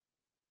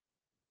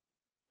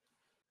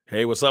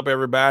Hey, what's up,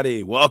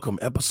 everybody? Welcome,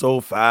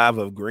 episode 5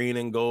 of Green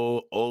and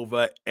Gold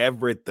Over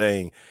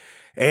Everything.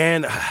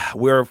 And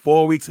we're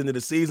 4 weeks into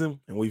the season,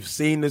 and we've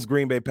seen this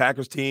Green Bay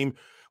Packers team.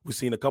 We've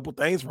seen a couple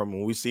things from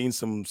them. We've seen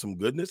some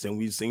goodness, and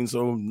we've seen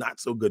some not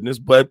so goodness.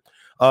 But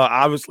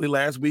obviously,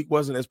 last week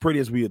wasn't as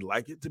pretty as we'd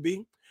like it to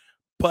be.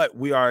 But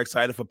we are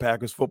excited for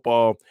Packers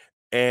football,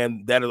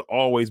 and that'll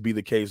always be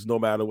the case no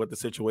matter what the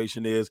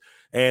situation is.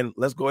 And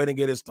let's go ahead and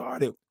get it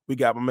started. We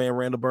got my man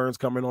Randell Burns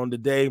coming on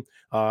today.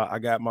 I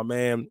got my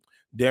man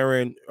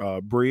Daren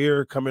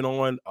Briare coming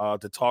on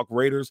to talk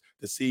Raiders,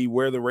 to see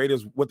what the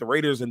Raiders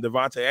and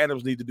Devontae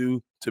Adams need to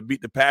do to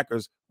beat the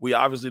Packers. We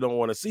obviously don't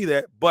want to see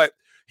that, but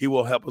he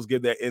will help us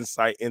give that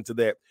insight into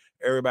that.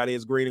 Everybody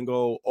is green and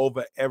gold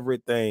over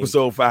everything.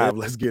 Episode 5,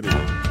 let's get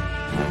it.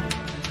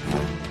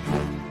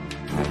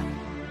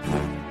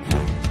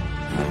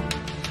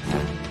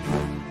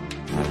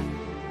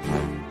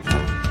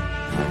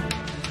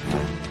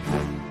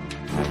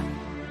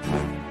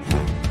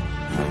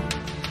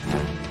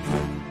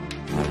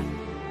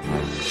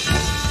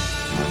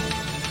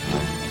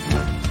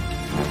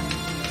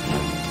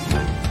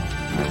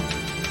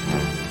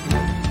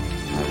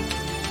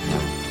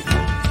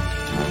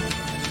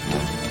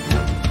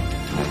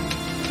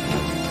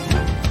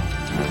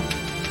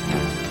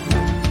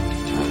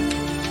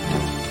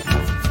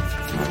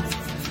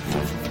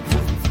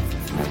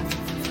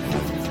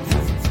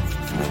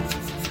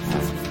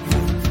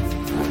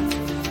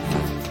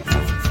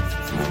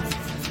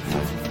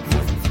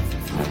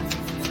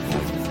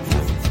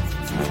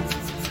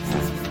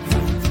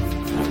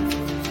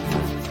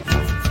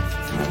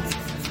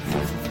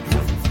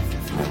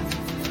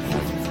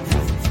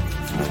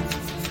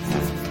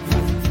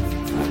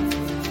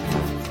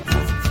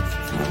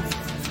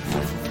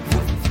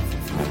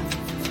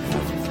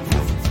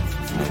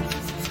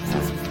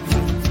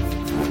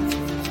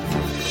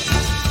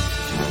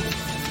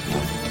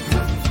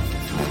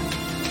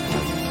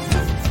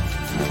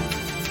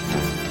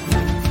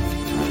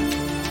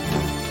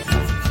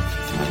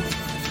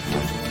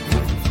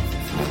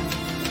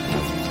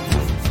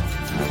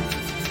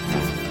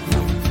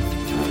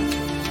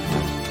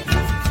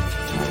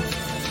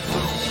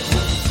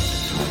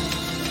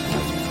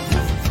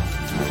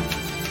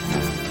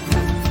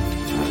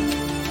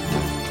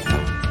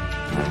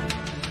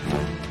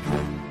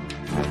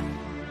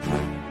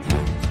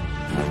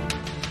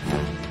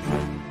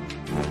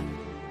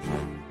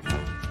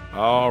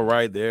 All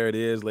right, there it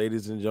is,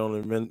 ladies and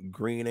gentlemen.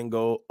 Green and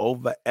gold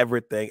over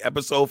everything.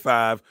 Episode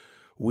 5.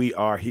 We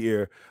are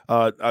here.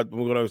 We're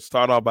going to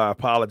start off by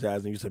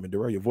apologizing. You said,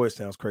 Darrell, your voice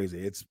sounds crazy.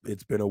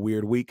 It's been a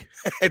weird week.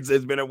 it's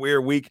been a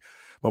weird week.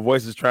 My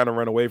voice is trying to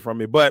run away from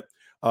me, but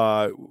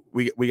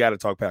we got to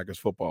talk Packers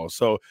football.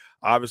 So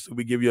obviously,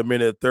 we give you a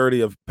minute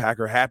 30 of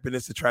Packer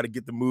happiness to try to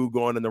get the mood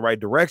going in the right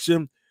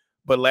direction.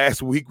 But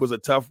last week was a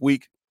tough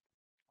week,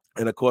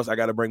 and of course, I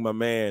got to bring my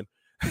man.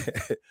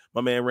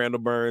 My man Randell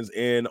Burns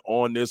in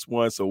on this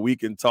one so we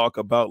can talk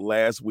about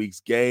last week's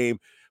game.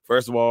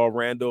 First of all,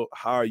 Randell,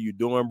 how are you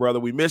doing, brother?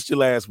 We missed you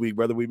last week,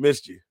 brother. We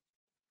missed you.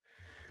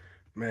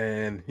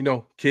 Man,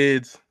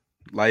 kids,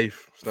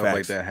 life, stuff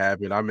like that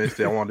happened. I missed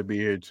it. I wanted to be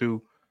here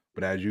too,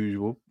 but as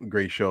usual,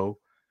 great show.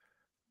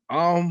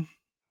 I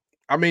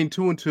mean,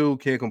 2-2,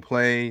 can't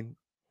complain.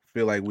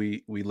 Feel like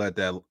we let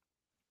that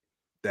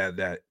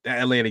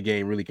Atlanta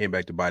game really came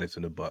back to bite us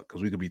in the butt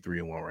because we could be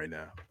 3-1 right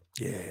now.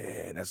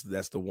 Yeah,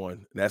 that's the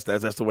one. That's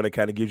the one that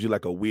kind of gives you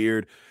like a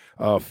weird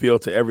feel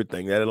to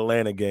everything. That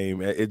Atlanta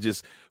game, it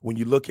just, when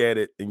you look at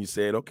it and you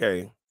said,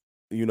 okay,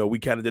 we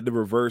kind of did the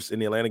reverse in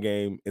the Atlanta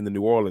game in the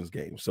New Orleans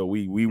game. So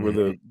we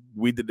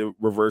did the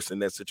reverse in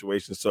that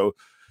situation. So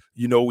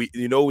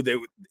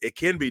that it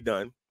can be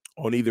done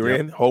on either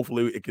end.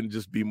 Hopefully, it can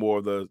just be more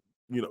of the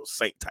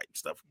Saint type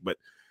stuff. But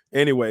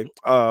anyway,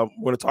 we're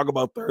going to talk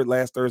about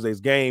last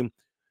Thursday's game,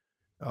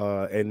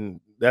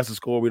 and that's a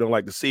score we don't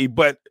like to see,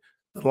 but.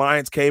 The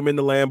Lions came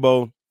into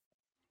Lambeau,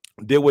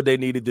 did what they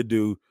needed to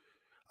do,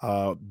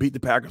 beat the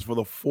Packers for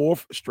the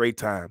 4th straight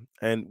time.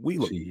 And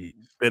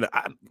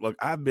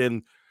I've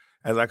been,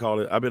 as I call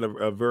it, I've been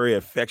a very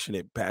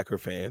affectionate Packer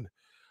fan,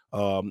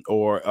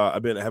 or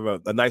I've been have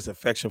a nice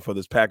affection for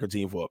this Packer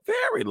team for a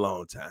very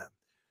long time.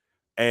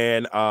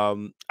 And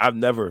I've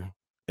never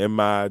in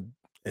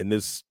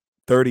this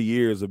 30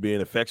 years of being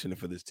affectionate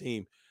for this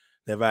team,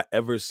 have I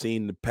ever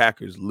seen the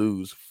Packers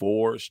lose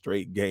 4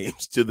 straight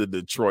games to the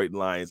Detroit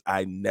Lions.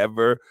 I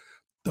never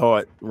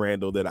thought,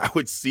 Randell, that I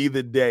would see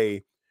the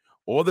day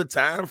or the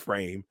time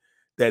frame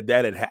that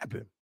had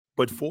happened.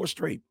 But 4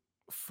 straight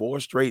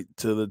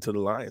to the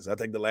Lions. I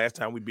think the last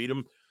time we beat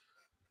them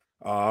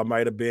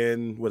might have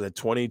been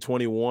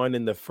 2021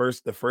 in the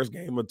first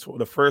game of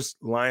the first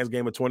Lions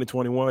game of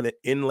 2021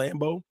 in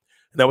Lambeau,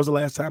 and that was the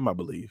last time, I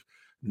believe.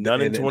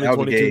 None in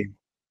 2022.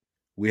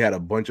 We had a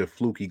bunch of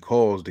fluky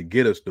calls to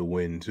get us the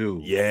win too.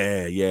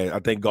 Yeah. I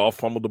think Goff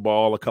fumbled the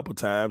ball a couple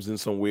times in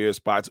some weird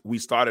spots. We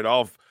started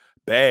off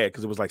bad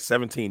because it was like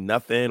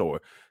 17-0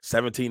 or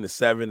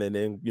 17-7, and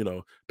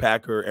then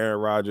Packer, Aaron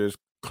Rodgers,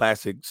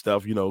 classic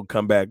stuff.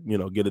 Come back,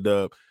 get a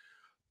dub.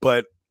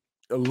 But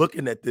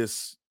looking at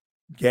this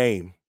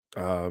game.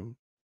 Um,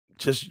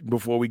 just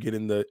before we get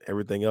into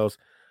everything else,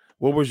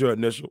 what was your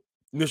initial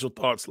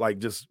thoughts? Like,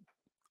 just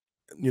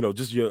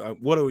just your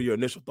what are your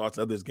initial thoughts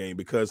of this game?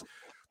 Because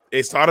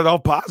it started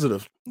off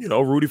positive.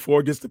 Rudy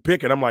Ford gets the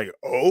pick, and I'm like,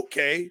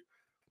 okay,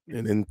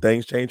 and then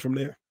things change from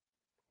there.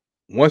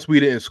 Once we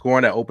didn't score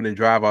on that opening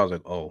drive, I was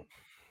like, oh,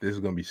 this is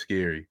gonna be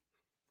scary.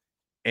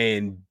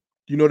 And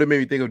that made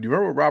me think of. Do you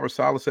remember what Robert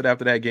Saleh said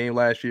after that game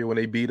last year when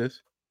they beat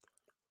us?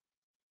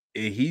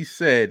 He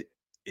said,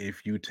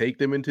 "If you take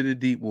them into the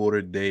deep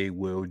water, they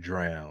will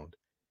drown."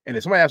 And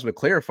then somebody asked him to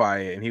clarify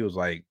it, and he was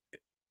like,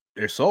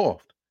 "They're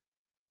soft."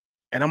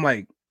 And I'm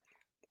like,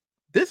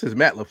 "This is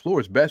Matt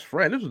LaFleur's best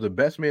friend. This was the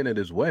best man at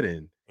his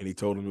wedding." And he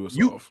told him it was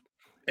You soft.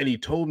 and he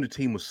told him the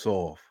team was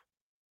soft.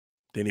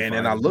 Then he And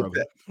then fired I his looked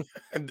brother. at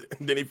And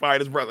then he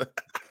fired his brother.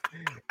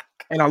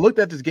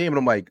 this game, and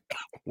I'm like,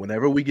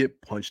 whenever we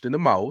get punched in the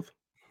mouth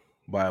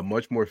by a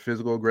much more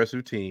physical,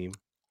 aggressive team,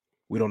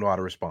 we don't know how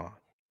to respond.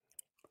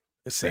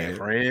 It's San sad.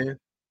 Fran,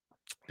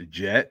 the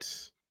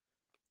Jets,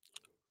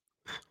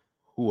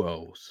 who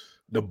else?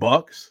 The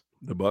Bucks.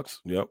 The Bucks.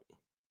 Yep.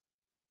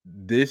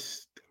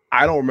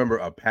 I don't remember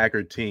a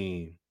Packer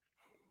team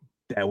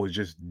that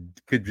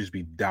could just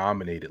be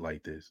dominated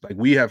like this. Like,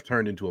 we have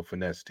turned into a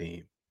finesse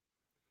team.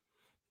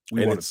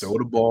 We And want to throw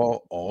the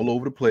ball all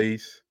over the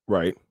place.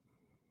 Right.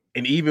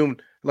 And even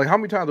like, how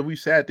many times have we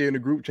sat there in the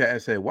group chat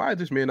and said, why is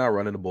this man not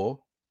running the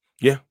ball?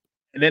 Yeah.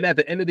 And then at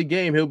the end of the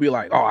game, he'll be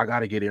like, oh, I got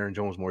to get Aaron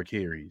Jones more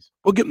carries.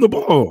 Well, give him the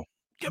ball.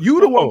 Give him You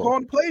the the one ball.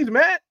 calling the plays,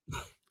 Matt.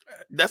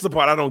 That's the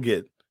part I don't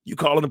get. You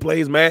calling the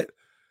plays, Matt?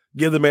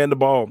 Give the man the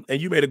ball.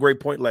 And you made a great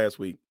point last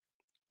week.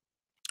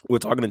 We were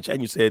talking in chat,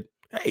 and you said,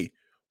 hey,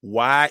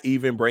 why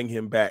even bring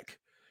him back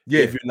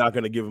if you're not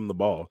going to give him the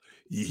ball?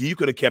 You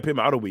could have kept him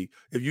out a week.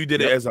 If you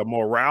did it as a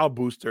morale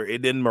booster,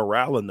 it didn't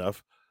morale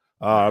enough.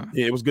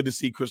 It was good to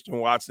see Christian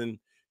Watson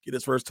get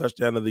his first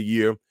touchdown of the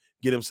year,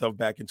 get himself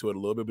back into it a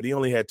little bit, but he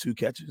only had 2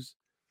 catches.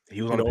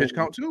 He was on a pitch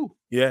count too.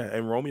 Yeah,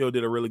 and Romeo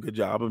did a really good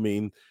job. I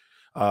mean,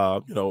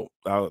 I'll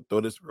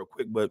throw this real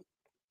quick, but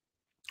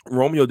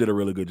Romeo did a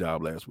really good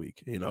job last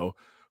week.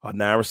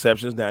 9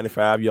 receptions,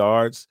 95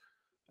 yards,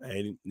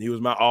 and he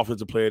was my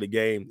offensive player of the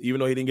game. Even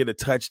though he didn't get a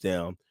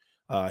touchdown,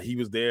 he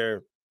was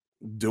there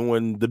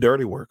doing the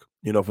dirty work,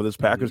 for this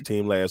Packers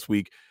team last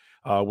week.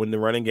 When the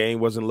running game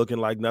wasn't looking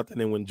like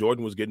nothing, and when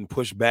Jordan was getting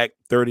pushed back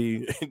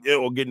 30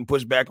 or getting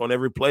pushed back on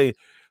every play,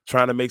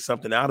 trying to make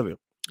something out of it.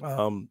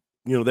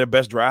 Their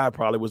best drive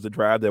probably was the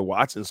drive that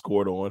Watson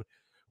scored on,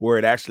 where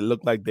it actually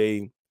looked like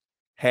they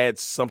had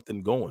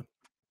something going.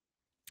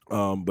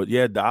 But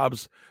yeah,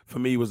 Dobbs for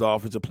me was the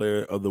offensive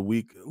player of the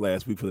week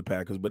last week for the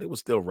Packers, but it was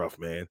still rough,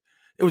 man.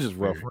 It was just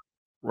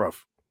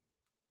rough.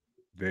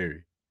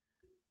 Very.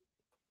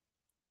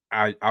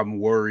 I'm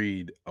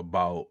worried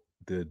about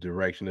the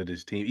direction of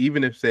this team.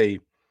 Even if, say,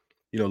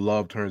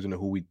 Love turns into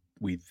who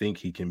we think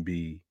he can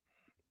be,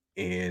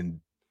 and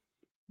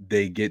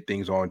they get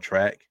things on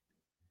track.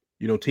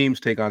 Teams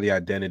take on the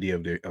identity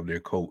of their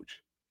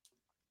coach,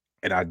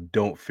 and I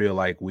don't feel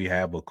like we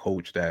have a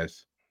coach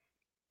that's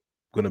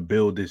going to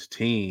build this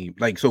team.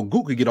 Like, so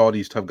Goot could get all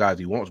these tough guys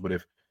he wants, but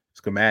if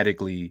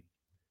schematically,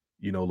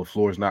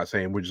 LaFleur's not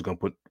saying we're just going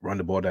to run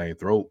the ball down your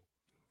throat,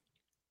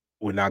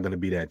 we're not going to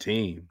be that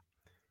team.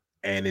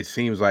 And it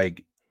seems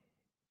like,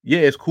 yeah,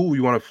 it's cool.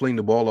 You want to fling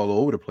the ball all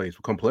over the place.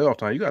 But come playoff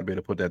time, you got to be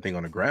able to put that thing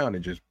on the ground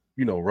and just,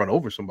 run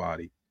over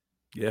somebody.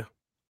 Yeah.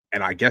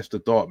 And I guess the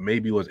thought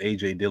maybe was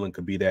A.J. Dillon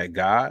could be that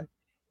guy.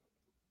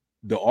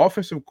 The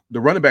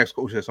running backs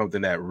coach said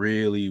something that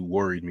really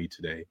worried me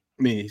today.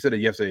 I mean, he said it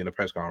yesterday in the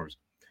press conference.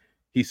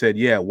 He said,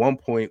 yeah, at one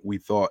point we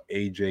thought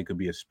A.J. could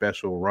be a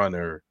special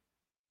runner,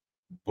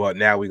 but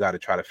now we got to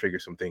try to figure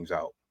some things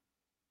out.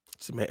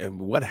 So, man,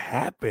 what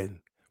happened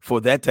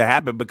for that to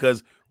happen?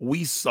 Because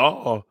we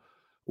saw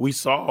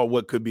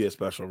what could be a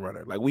special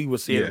runner. Like, we were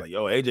seeing like,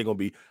 yo, AJ gonna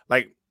be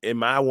like, in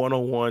my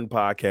one-on-one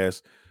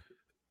podcast,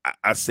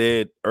 I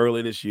said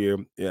earlier this year,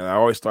 I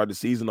always start the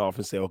season off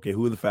and say, okay,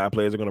 who are the 5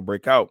 players that are going to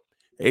break out?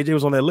 AJ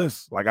was on that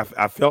list. Like,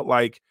 I felt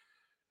like,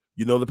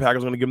 the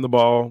Packers are going to give him the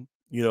ball.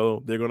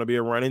 They're going to be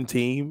a running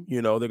team.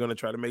 They're going to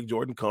try to make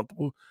Jordan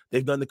comfortable.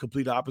 They've done the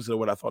complete opposite of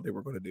what I thought they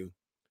were going to do.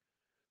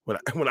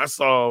 When I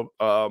saw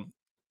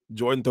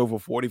Jordan throw for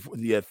 44,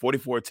 he had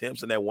 44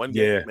 attempts in that one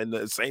game, and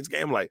the Saints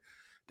game, like,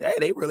 dang,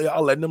 they really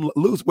are letting them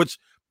loose, which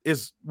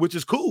is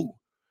cool.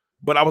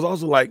 But I was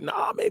also like,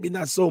 nah, maybe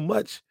not so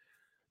much.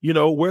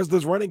 Where's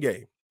this running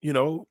game?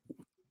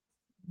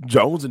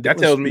 Jones and that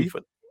tells me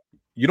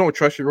you don't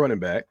trust your running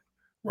back,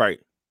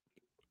 right?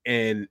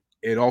 And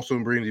it also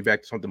brings you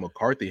back to something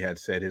McCarthy had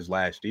said his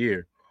last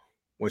year,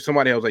 when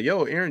somebody was like,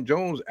 "Yo, Aaron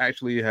Jones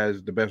actually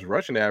has the best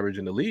rushing average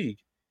in the league,"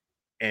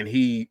 and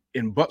he,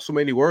 in but so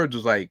many words,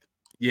 was like,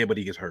 "Yeah, but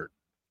he gets hurt."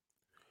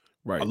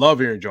 Right. I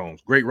love Aaron Jones,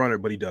 great runner,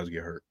 but he does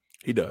get hurt.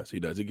 He does. He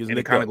gets and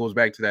it kind of goes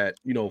back to that,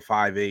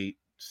 5'8",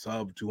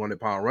 sub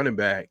 200-pound running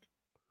back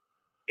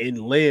in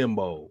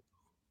Lambeau.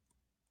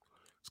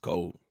 It's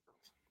cold.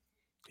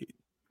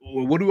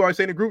 What do I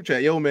say in the group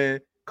chat? Yo, man,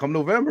 come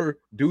November,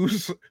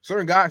 dudes,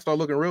 certain guys start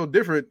looking real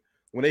different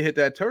when they hit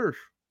that turf.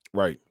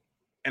 Right.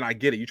 And I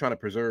get it. You're trying to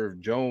preserve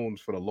Jones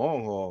for the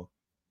long haul.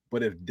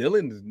 But if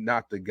Dylan's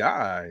not the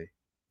guy,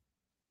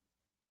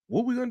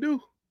 what we going to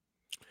do?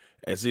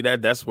 And see,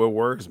 that's what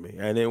worries me.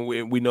 And then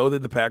we know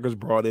that the Packers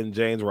brought in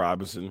James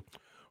Robinson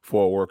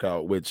for a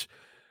workout, which,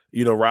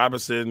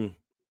 Robinson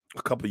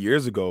a couple of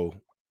years ago,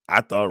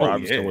 I thought Oh,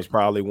 Robinson yeah. was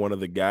probably one of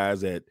the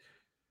guys that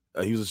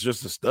he was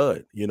just a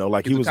stud.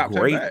 Like he He's a was top 10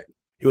 great. back.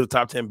 He was a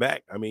top 10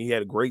 back. I mean, he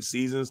had great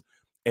seasons,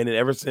 and then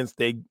ever since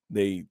they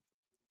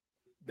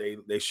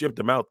shipped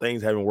him out,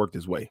 things haven't worked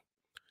his way.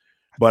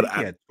 I But think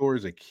he had tore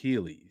his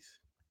Achilles.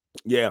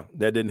 yeah,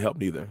 that didn't help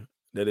neither.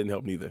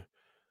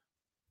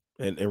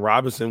 And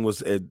Robinson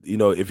was,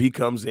 if he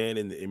comes in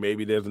and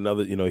maybe there's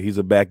another, he's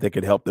a back that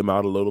could help them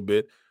out a little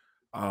bit.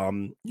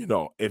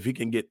 If he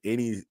can get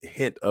any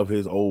hint of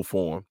his old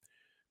form,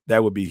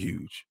 that would be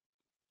huge.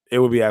 It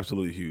would be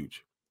absolutely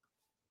huge.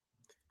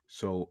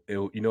 So,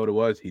 you know what it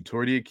was? He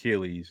tore the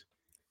Achilles.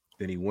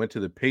 Then he went to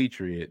the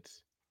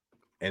Patriots,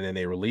 and then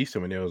they released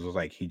him, and it was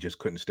like he just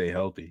couldn't stay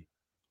healthy.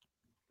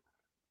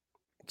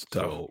 It's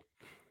tough. So,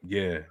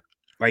 yeah.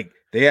 Like,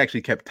 they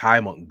actually kept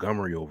Ty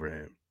Montgomery over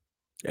him.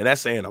 And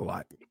that's saying a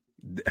lot.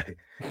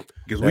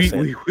 Because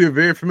we're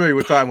very familiar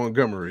with Ty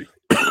Montgomery.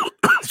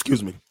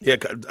 Excuse me. Yeah,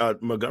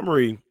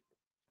 Montgomery,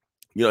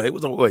 he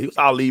was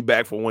our lead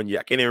back for 1 year.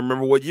 I can't even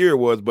remember what year it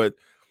was, but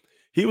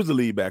he was the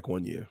lead back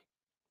 1 year.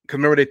 Because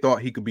remember, they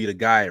thought he could be the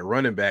guy at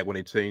running back when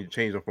they changed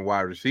him from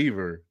wide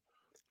receiver.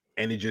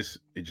 And it just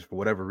for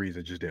whatever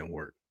reason, it just didn't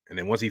work. And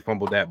then once he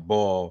fumbled that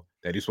ball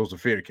that he's supposed to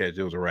fair catch,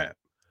 it was a wrap.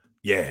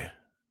 Yeah.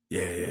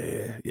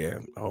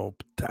 Oh,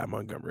 Ty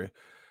Montgomery.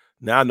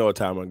 Now I know a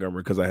Ty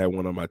Montgomery because I had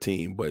one on my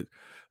team. But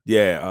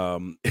yeah,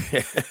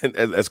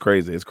 that's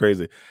crazy. It's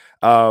crazy.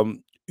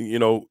 Other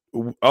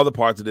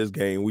parts of this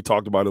game, we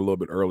talked about it a little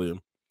bit earlier.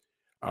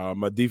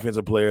 My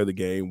defensive player of the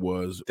game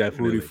was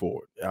Definitely Rudy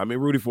Ford. I mean,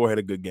 Rudy Ford had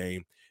a good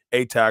game.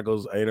 8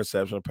 tackles, an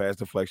interception, a pass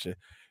deflection.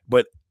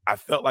 But I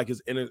felt like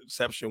his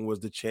interception was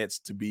the chance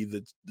to be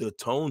the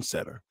tone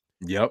setter.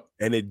 Yep.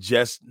 And it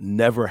just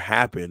never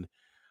happened.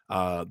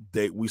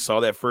 We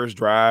saw that first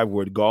drive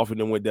where Goff and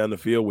them went down the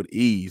field with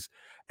ease.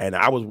 And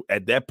I was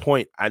at that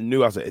point, I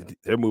said,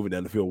 they're moving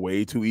down the field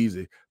way too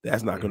easy.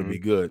 That's not going to be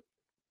good.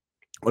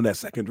 On that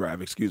second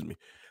drive, excuse me.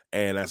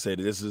 And I said,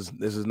 this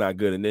is not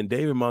good. And then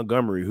David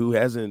Montgomery, who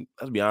hasn't,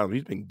 let's be honest,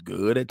 he's been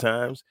good at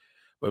times.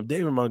 But if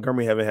David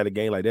Montgomery haven't had a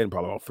game like that in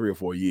probably about 3 or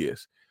 4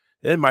 years,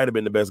 it might have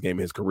been the best game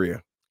of his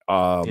career.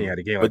 He had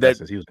a game like that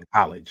since he was in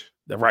college.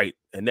 Right.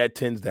 And that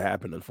tends to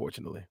happen,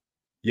 unfortunately.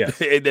 Yes.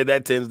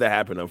 that tends to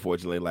happen,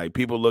 unfortunately. Like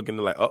people looking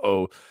like,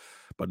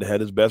 but they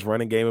had his best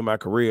running game in my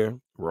career,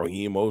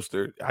 Raheem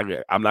Mostert.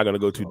 I'm not going to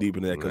go too deep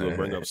into that because it'll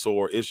bring up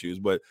sore issues.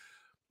 But,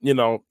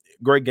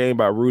 great game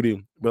by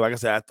Rudy. But like I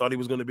said, I thought he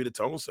was going to be the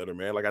tone setter,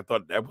 man. Like I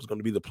thought that was going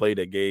to be the play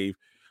that gave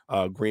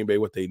Green Bay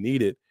what they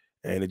needed.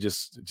 And it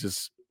just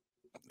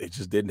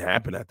didn't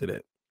happen after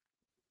that.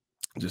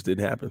 It just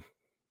didn't happen.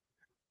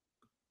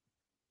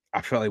 I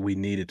felt like we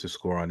needed to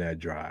score on that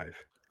drive.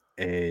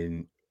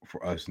 And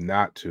for us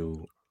not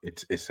to,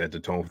 it set the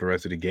tone for the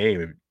rest of the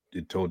game.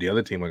 It told the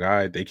other team, like, all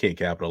right, they can't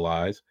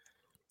capitalize.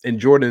 And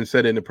Jordan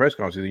said in the press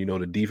conference,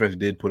 the defense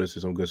did put us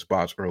in some good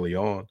spots early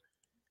on,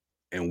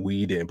 and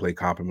we didn't play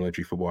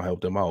complimentary football,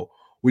 help them out,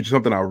 which is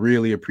something I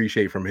really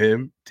appreciate from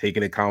him,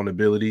 taking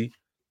accountability,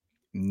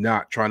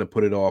 not trying to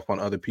put it off on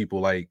other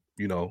people like,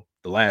 the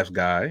last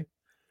guy.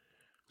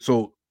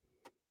 So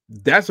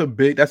that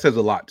says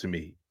a lot to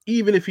me.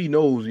 Even if he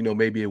knows,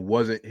 maybe it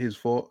wasn't his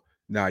fault.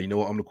 Nah, you know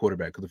what? I'm the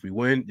quarterback. Because if we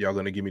win, y'all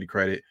going to give me the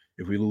credit.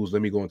 If we lose,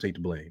 let me go and take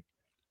the blame.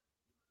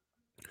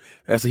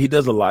 He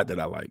does a lot that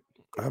I like.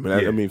 I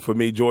mean, for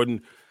me,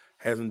 Jordan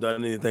hasn't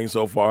done anything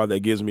so far that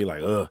gives me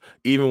like,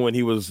 even when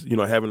he was,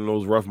 having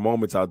those rough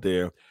moments out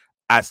there,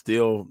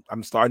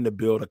 I'm starting to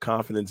build a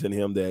confidence in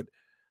him that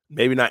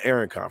maybe not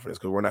Aaron confidence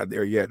because we're not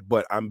there yet,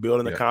 but I'm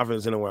building a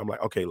confidence in him where I'm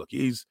like, okay, look,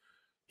 he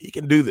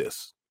can do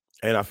this.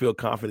 And I feel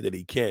confident that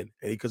he can,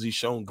 and because he's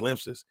shown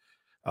glimpses.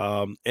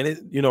 And it,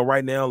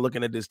 right now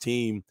looking at this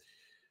team,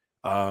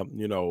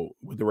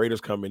 with the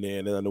Raiders coming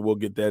in, and we'll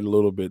get that a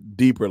little bit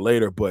deeper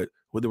later, but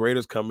with the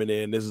Raiders coming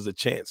in, this is a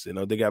chance.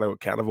 They got a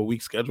kind of a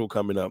weak schedule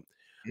coming up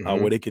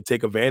where they could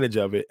take advantage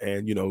of it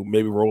and,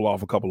 maybe roll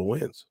off a couple of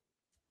wins.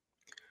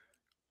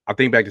 I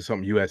think back to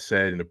something you had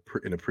said in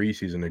the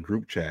preseason, the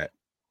group chat,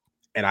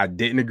 and I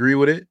didn't agree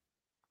with it.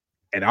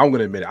 And I'm going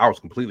to admit I was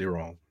completely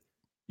wrong.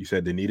 You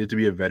said there needed to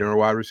be a veteran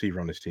wide receiver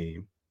on this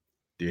team.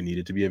 There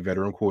needed to be a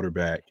veteran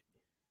quarterback.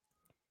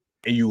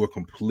 And you were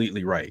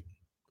completely right.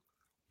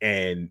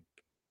 And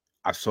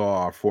I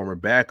saw our former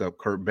backup,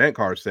 Kurt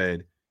Benkar,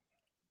 said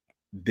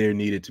there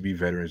needed to be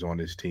veterans on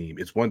this team.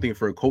 It's one thing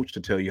for a coach to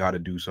tell you how to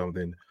do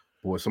something,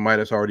 but when somebody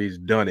that's already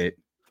done it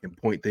and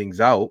point things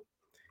out.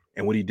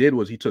 And what he did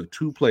was he took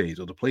 2 plays.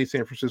 Or the play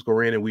San Francisco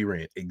ran and we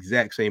ran.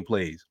 Exact same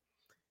plays.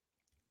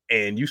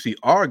 And you see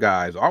our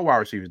guys, our wide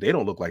receivers, they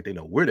don't look like they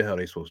know where the hell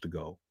they're supposed to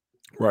go.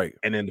 Right.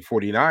 And then the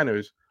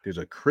 49ers, there's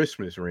a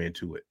Christmas ran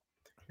to it.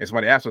 And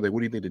somebody asked him, like,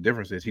 what do you think the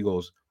difference is? He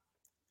goes,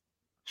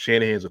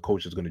 Shanahan's a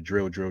coach that's going to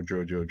drill.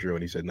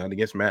 And he said, nothing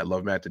against Matt,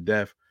 love Matt to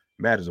death.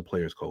 Matt is a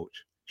player's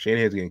coach.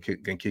 Shanahan's gonna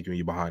kick you in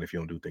your behind if you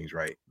don't do things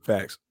right.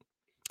 Facts.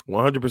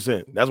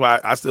 100%. That's why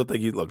I still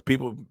think look,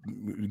 people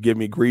give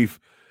me grief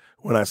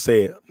when I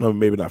say it. No,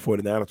 maybe not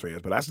 49ers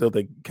fans, but I still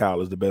think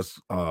Kyle is the best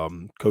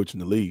coach in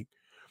the league.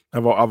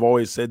 I've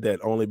always said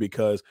that only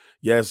because,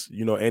 yes,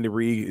 Andy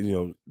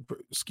Reid,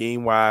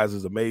 scheme wise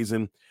is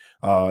amazing.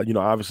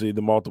 Obviously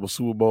the multiple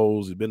Super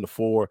Bowls, has been to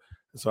 4.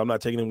 So I'm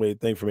not taking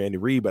anything from Andy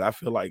Reid, but I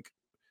feel like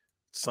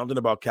something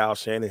about Kyle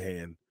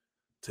Shanahan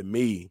to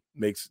me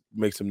makes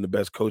him the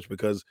best coach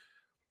because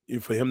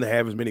for him to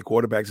have as many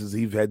quarterbacks as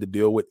he's had to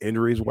deal with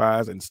injuries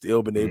wise and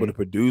still been able to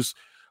produce,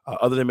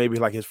 other than maybe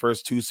like his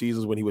first 2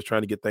 seasons when he was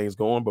trying to get things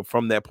going. But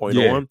from that point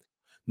on,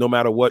 no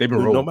matter what,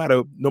 no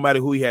matter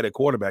who he had at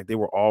quarterback, they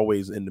were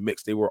always in the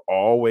mix. They were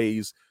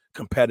always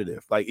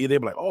competitive. Like they'd be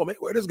like, oh man,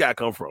 where does this guy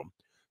come from?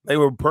 They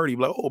were Purdy,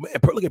 like, oh man,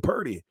 look at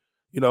Purdy.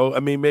 I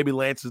mean, maybe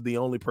Lance is the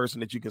only person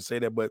that you can say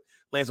that, but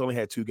Lance only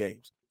had 2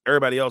 games.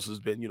 Everybody else has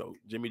been,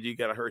 Jimmy G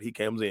got hurt. He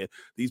comes in.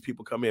 These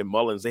people come in.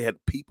 Mullins, they had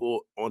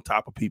people on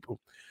top of people.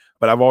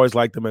 But I've always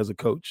liked him as a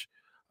coach.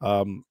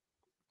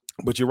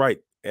 But you're right.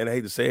 And I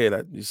hate to say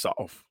it, he's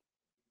soft.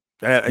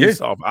 He's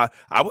soft.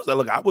 I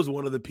was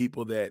one of the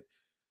people that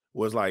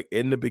was like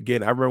in the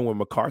beginning. I remember when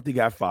McCarthy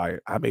got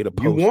fired, I made a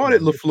post. You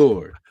wanted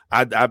LaFleur.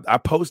 I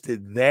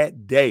posted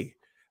that day.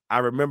 I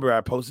remember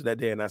I posted that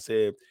day and I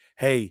said,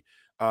 hey,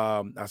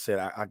 I said,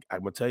 I'm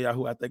going to tell y'all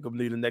who I think will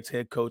be the next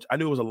head coach. I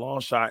knew it was a long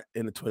shot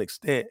to an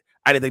extent.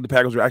 I didn't think the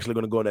Packers were actually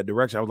going to go in that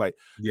direction. I was like,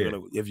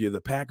 if you're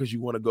the Packers,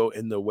 you want to go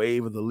in the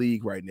wave of the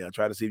league right now.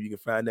 Try to see if you can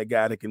find that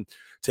guy that can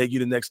take you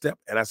the next step.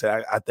 And I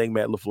said, I think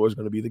Matt LaFleur is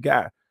going to be the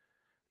guy.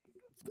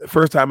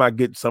 First time I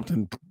get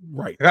something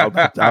right. I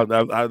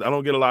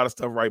don't get a lot of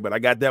stuff right, but I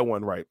got that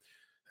one right.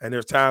 And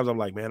there's times I'm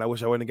like, man, I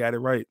wish I wouldn't have got it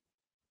right.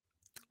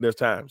 There's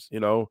times,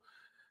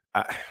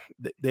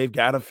 they've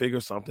got to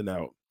figure something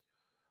out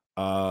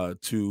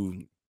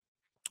to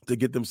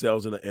get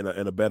themselves in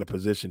a better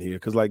position here,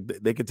 because like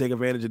they can take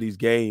advantage of these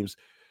games,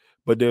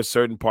 but there's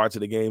certain parts of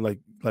the game like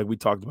we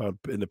talked about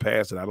in the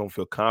past that I don't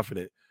feel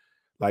confident.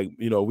 Like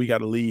we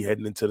got a lead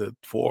heading into the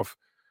 4th.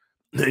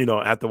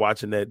 After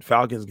watching that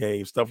Falcons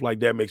game, stuff like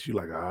that makes you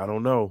like, I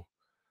don't know.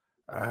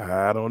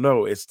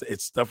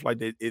 It's stuff like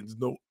that.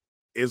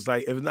 It's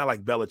like, if it's not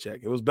like Belichick.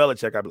 If it was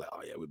Belichick, I'd be like,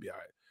 oh yeah, we'd be all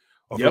right.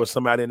 Or if there was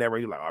somebody in that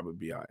range, like, I would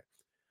be all right.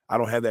 I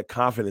don't have that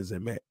confidence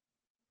in Matt.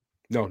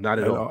 No, not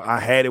at all. I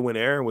had it when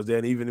Aaron was there,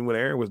 and even when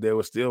Aaron was there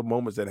was still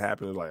moments that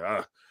happened like,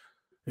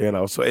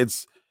 so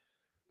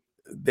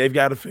they've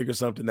got to figure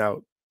something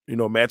out.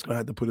 Matt's gonna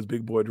have to put his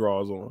big boy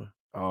draws on.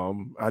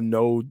 I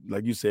know,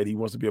 like you said, he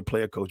wants to be a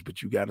player coach,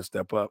 but you got to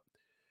step up.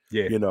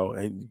 Yeah.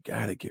 And you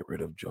got to get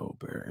rid of Joe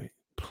Barry.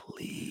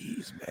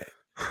 Please, Matt.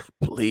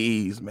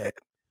 Please, Matt.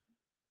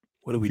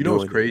 What are we doing?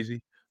 What's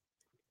crazy?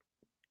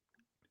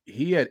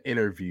 He had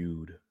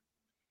interviewed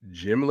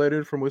Jim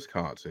Leonard from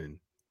Wisconsin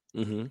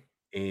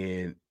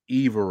and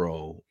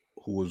Evero,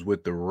 who was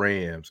with the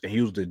Rams, and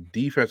he was the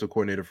defensive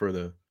coordinator for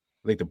the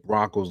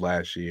Broncos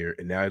last year,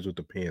 and now he's with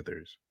the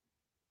Panthers.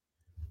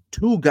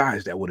 2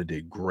 guys that would have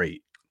did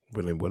great.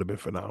 Would have been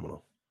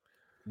phenomenal.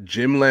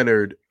 Jim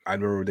Leonard, I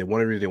remember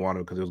one of the reasons they wanted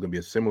him because it was going to be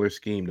a similar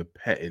scheme to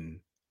Pettin,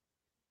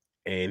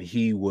 and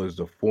he was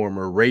the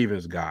former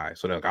Ravens guy.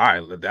 So they're like,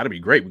 all right, that'll be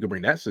great. We could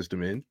bring that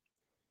system in.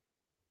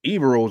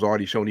 Evero's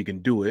already shown he can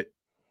do it.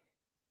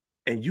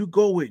 And you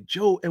go with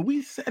Joe, and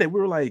we said it. We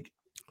were like,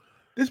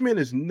 this man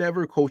has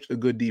never coached a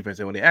good defense.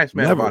 And when they asked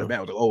Matt about it,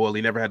 Matt was like, oh, well,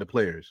 he never had the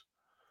players.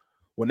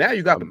 Well, now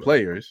you got the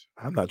players.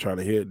 I'm not trying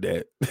to hear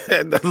that.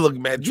 Look,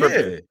 Matt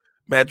tripping. Yeah.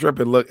 Matt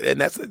tripping. Look, and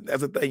that's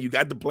the thing. You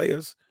got the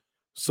players.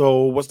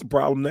 So what's the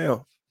problem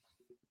now?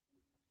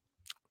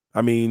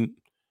 I mean,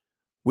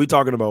 we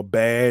talking about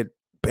bad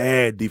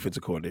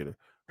defensive coordinator.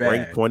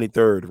 Ranked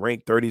 23rd,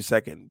 ranked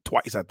 32nd,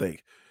 twice, I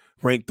think.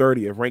 Ranked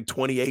 30th, ranked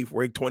 28th,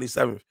 ranked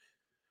 27th.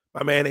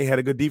 My man ain't had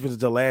a good defense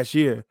until last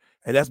year.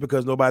 And that's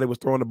because nobody was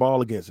throwing the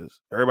ball against us.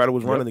 Everybody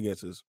was running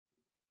against us.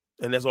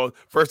 And that's all.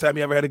 First time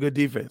he ever had a good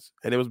defense.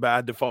 And it was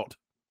by default.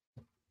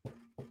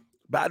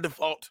 By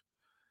default.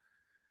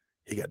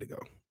 He got to go.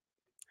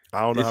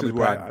 I don't know how many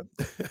Packer.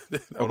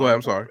 Go ahead.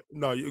 I'm sorry.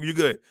 No, you're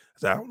good.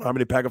 I don't know how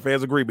many Packer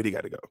fans agree, but he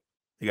got to go.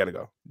 He got to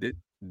go.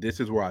 This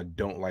is where I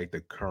don't like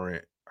the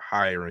current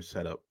hiring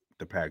setup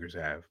the Packers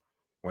have.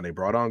 When they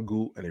brought on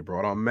Goot and they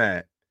brought on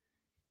Matt,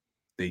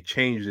 they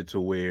changed it to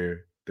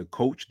where the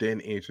coach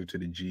didn't answer to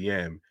the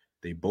GM.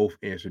 They both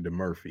answered to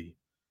Murphy.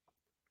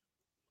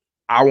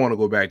 I want to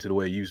go back to the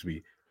way it used to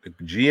be. The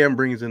GM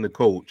brings in the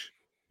coach.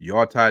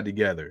 Y'all tied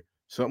together.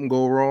 Something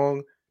go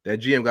wrong,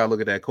 that GM got to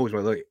look at that coach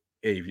and like,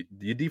 hey,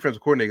 your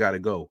defensive coordinator got to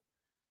go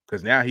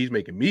because now he's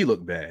making me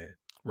look bad.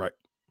 Right.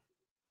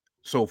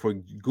 So for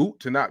Goot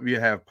to not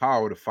have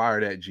power to fire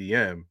that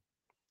GM,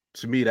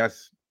 to me, that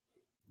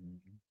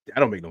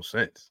don't make no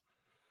sense.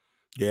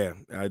 Yeah,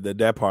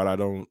 that part I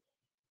don't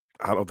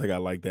think I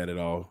like that at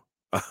all.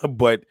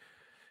 But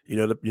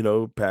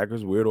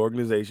Packers, weird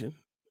organization.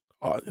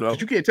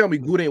 But you can't tell me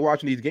Goot ain't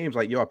watching these games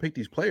like, yo, I picked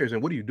these players,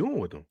 and what are you doing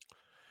with them?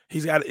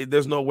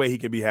 There's no way he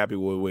can be happy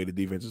with the way the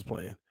defense is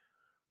playing.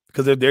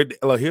 Because they're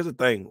like, here's the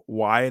thing.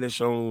 Wyatt has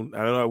shown,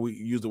 I don't know, we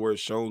use the word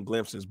shown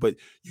glimpses, but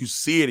you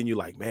see it and you're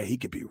like, man, he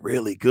could be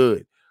really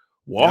good.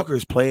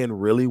 Walker's playing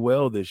really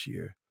well this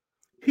year.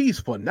 He's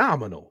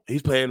phenomenal.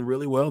 He's playing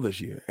really well this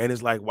year. And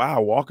it's like,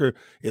 wow, Walker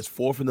is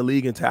 4th in the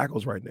league in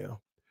tackles right now.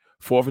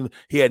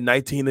 He had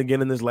 19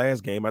 again in this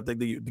last game. I think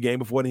the game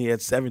before then he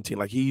had 17.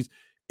 Like, he's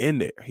in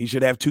there. He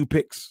should have 2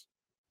 picks,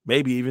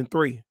 maybe even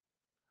 3.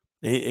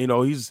 And, you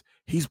know, he's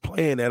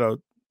playing at a,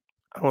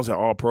 I don't want to say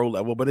all pro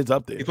level, but it's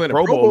up there. He's playing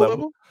Pro Bowl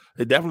level.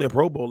 It's definitely a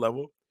Pro Bowl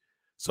level.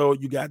 So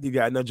you got the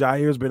guy. Now,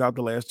 Jair's been out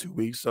the last 2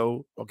 weeks.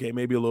 So, okay,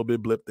 maybe a little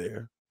bit blip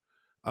there.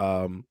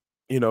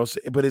 You know,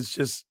 but it's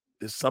just,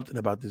 there's something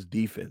about this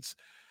defense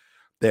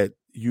that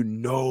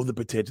the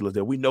potential is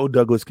there. We know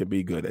Douglas can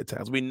be good at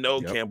times. We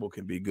know Campbell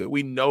can be good.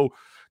 We know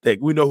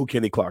who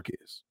Kenny Clark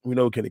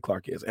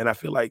is. And I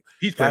feel like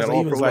he's playing at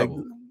all pro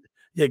level.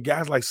 Yeah,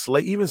 guys like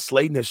Slade, even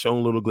Slayton has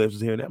shown little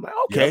glimpses here and there. I'm like,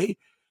 okay.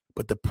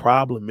 But the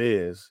problem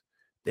is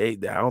I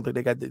don't think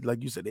they got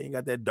like you said, they ain't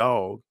got that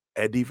dog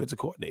at defensive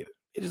coordinator.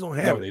 They just don't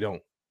have it. No, they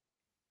don't.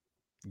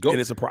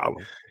 And it's a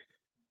problem.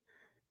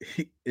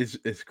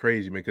 It's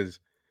crazy, man, because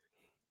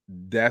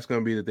that's going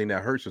to be the thing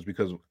that hurts us,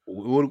 because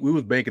we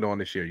was banking on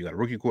this year. You got a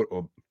rookie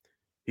quarterback.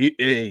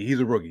 He's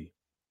a rookie.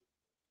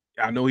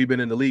 I know he's been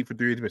in the league for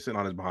 3 years. He's been sitting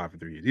on his behind for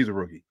 3 years. He's a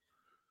rookie.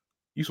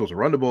 You're supposed to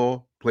run the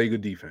ball, play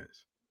good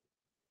defense.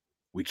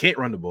 We can't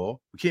run the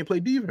ball. We can't play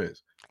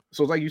defense.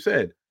 So it's like you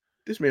said,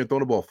 this man thrown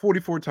the ball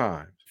 44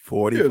 times.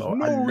 44. There's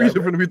no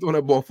reason for him to be throwing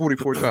that ball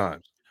 44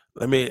 times.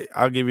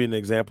 I'll give you an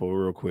example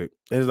real quick.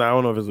 I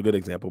don't know if it's a good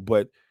example,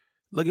 but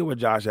look at what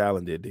Josh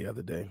Allen did the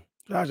other day.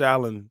 Josh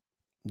Allen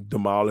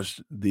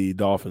demolished the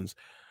Dolphins,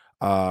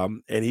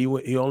 and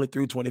he only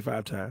threw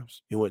 25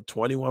 times. He went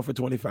 21 for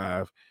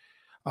 25,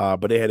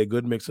 but they had a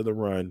good mix of the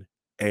run,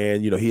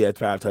 and he had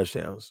 5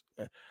 touchdowns.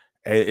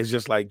 And it's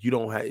just like, you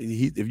don't have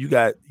if you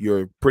got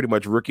your pretty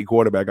much rookie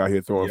quarterback out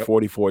here throwing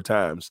 44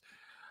 times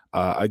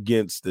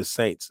against the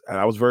Saints, and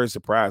I was very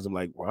surprised. I'm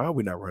like, why are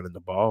we not running the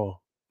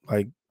ball?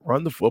 Like,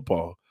 run the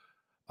football.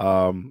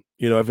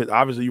 If it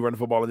obviously you run the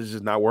football and it's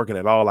just not working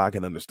at all, I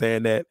can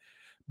understand that.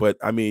 But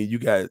I mean, you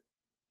got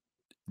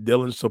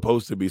Dylan's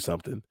supposed to be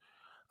something.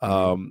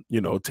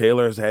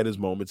 Taylor's had his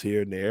moments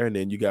here and there, and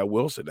then you got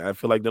Wilson. I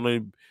feel like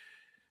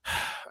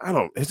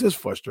it's just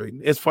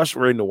frustrating. It's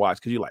frustrating to watch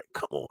because you're like,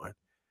 come on.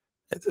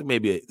 This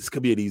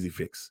could be an easy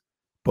fix.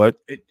 But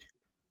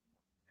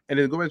and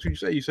then go back to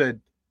what you said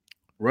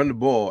run the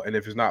ball, and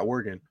if it's not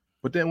working.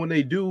 But then when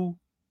they do,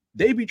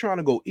 they be trying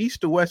to go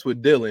east to west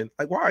with Dylan.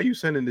 Like, why are you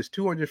sending this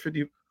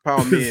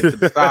 250-pound man to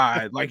the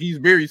side like he's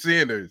Barry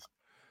Sanders?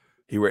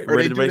 He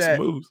ready to make some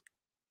moves.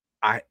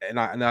 I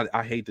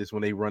hate this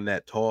when they run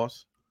that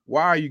toss.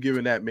 Why are you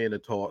giving that man a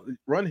toss?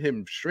 Run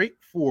him straight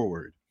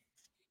forward.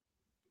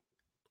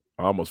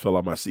 I almost fell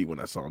out my seat when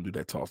I saw him do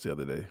that toss the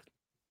other day.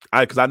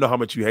 Because I know how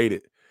much you hate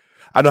it.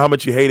 And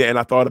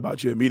I thought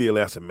about you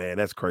immediately. I said, man,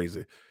 that's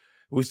crazy.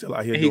 We still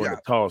out here doing the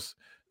toss.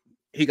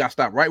 He got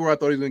stopped right where I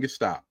thought he was going to get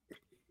stopped.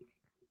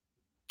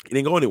 He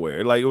didn't go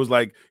anywhere. Like, it was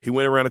like he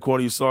went around the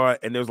corner, you saw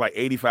it, and there was like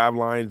 85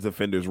 Lions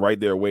defenders right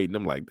there waiting.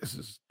 I'm like, this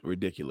is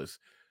ridiculous.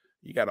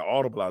 You got an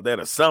audible out there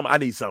or something. I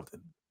need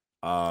something.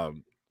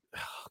 I'm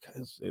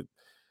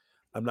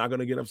not going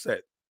to get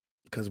upset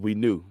because we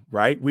knew,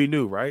 right? We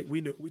knew.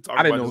 We talked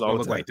I didn't about know it was going to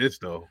look like this,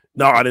 though.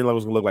 No, I didn't know it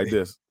was going to look like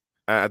this.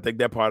 I think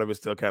that part of it's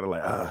still kind of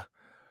like,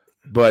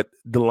 But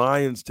the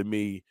Lions, to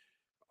me,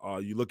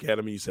 you look at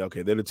them and you say,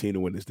 okay, they're the team to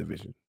win this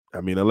division. I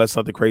mean, unless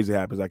something crazy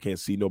happens, I can't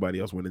see nobody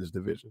else winning this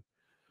division.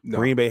 No.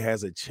 Green Bay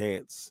has a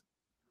chance.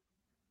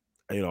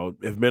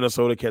 If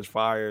Minnesota catch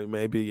fire,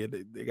 maybe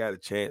they got a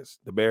chance.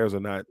 The Bears are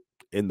not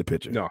in the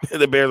picture. No,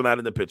 the Bears are not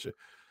in the picture.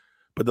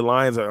 But the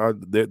Lions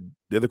they're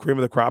the cream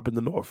of the crop in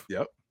the North.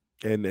 Yep.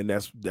 And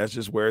that's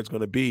just where it's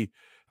going to be.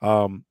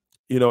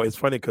 It's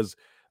funny because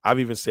I've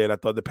even said I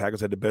thought the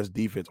Packers had the best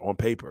defense on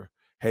paper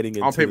heading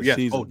into the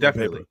season. Oh,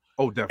 definitely.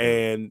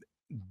 And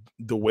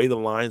the way the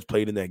Lions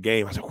played in that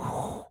game, I said,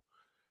 whew,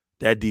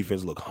 that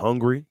defense looked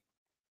hungry,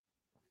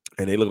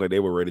 and they looked like they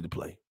were ready to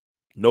play.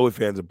 No ifs,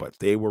 ands, or buts.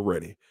 They were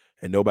ready,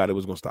 and nobody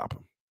was going to stop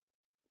them.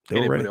 They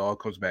were ready. It all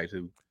comes back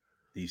to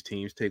these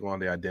teams take on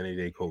their identity,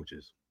 their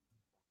coaches.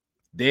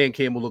 Dan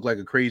Campbell looked like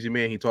a crazy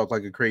man. He talked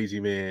like a crazy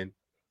man,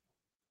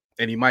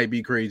 and he might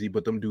be crazy,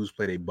 but them dudes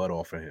play their butt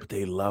off for him. But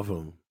they love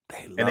him.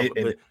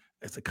 But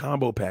it's a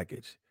combo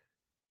package.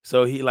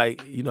 So he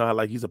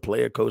how he's a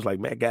player coach, like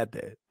Matt got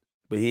that,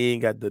 but he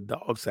ain't got the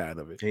dog side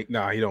of it. He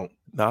don't.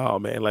 No,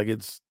 man,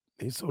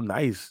 he's so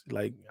nice.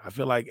 Like, I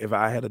feel like if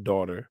I had a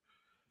daughter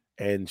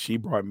and she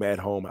brought Matt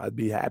home, I'd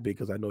be happy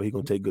because I know he's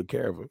gonna take good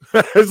care of her.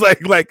 It's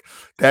like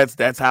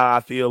that's how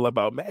I feel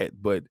about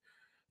Matt. But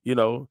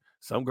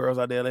some girls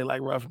out there, they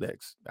like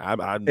roughnecks.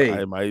 I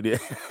know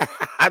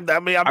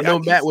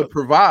Matt would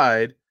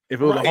provide. If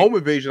it was a home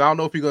invasion, I don't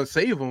know if he's gonna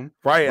save him.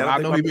 Right. But I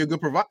know he'd be a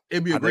good provider.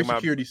 It'd be a great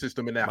security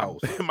system in that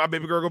house. My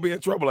baby girl gonna be in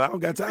trouble. I don't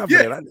got time for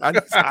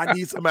that. I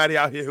need somebody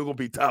out here who's gonna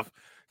be tough.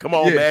 Come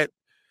on, Matt.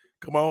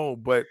 Come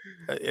on. But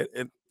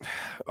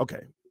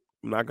okay.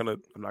 I'm not gonna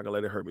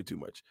let it hurt me too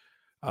much.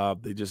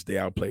 They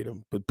outplayed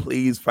them. But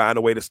please find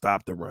a way to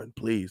stop the run,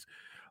 please.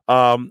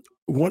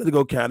 Wanted to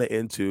go kind of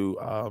into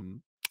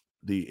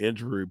the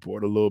injury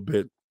report a little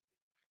bit,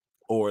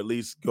 or at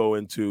least go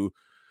into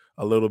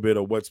a little bit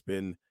of what's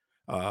been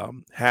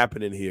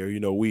happening here.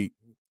 We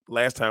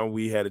last time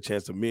we had a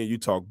chance to me and you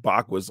talk,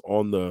 Bach was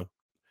on the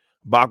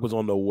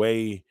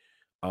way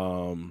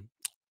um,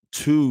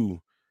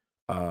 to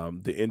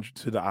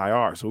to the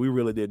IR, so we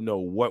really didn't know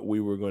what we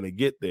were going to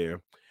get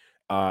there.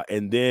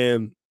 And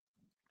then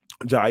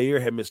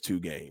Jair had missed 2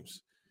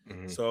 games.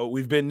 So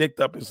we've been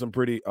nicked up in some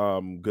pretty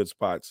good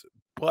spots.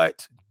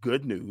 But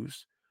good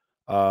news,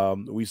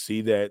 we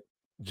see that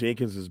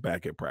Jenkins is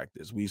back at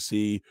practice. We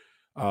see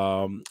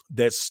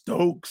that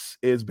Stokes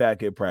is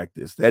back at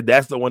practice.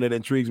 That's the one that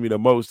intrigues me the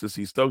most, to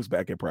see Stokes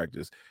back at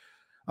practice.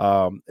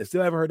 I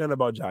still haven't heard nothing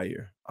about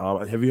Jair.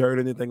 Have you heard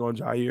anything on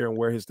Jair and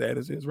where his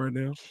status is right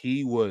now?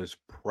 He was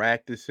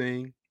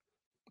practicing.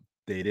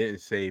 They didn't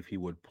say if he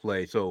would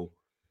play. So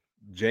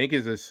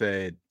Jenkins has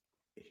said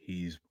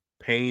he's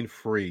pain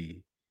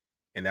free,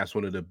 and that's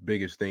one of the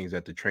biggest things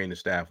that the training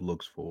staff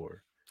looks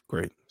for.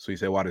 Great. So he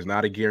said, while there's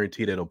not a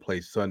guarantee that he'll play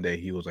Sunday,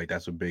 he was like,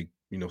 that's a big,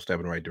 step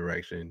in the right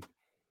direction.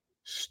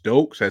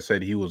 Stokes has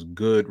said he was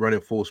good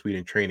running full speed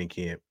in training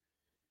camp.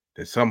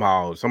 Then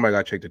somehow somebody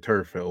got checked the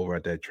turf over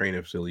at that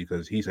training facility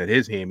because he said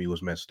his hammy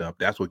was messed up.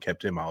 That's what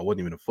kept him out. It wasn't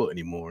even a foot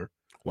anymore.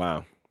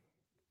 Wow.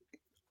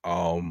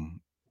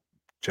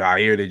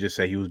 Jair, they just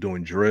said he was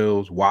doing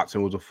drills.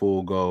 Watson was a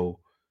full go.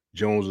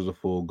 Jones was a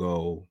full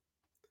go.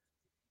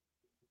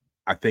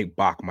 I think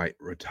Bach might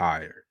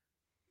retire.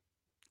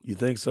 You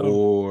think so?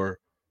 Or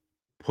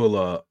pull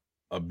a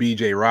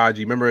BJ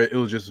Raji. Remember, it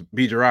was just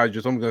BJ Raji.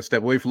 I'm going to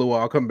step away for a little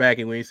while. I'll come back,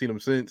 and we ain't seen him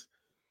since.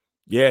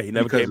 Yeah, he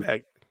never came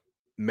back.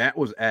 Matt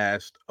was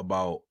asked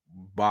about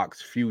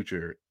Bach's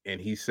future,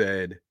 and he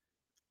said,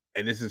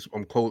 and this is,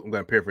 I'm going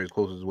to paraphrase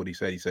close as what he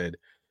said. He said,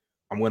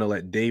 I'm going to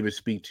let David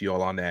speak to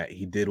y'all on that.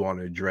 He did want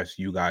to address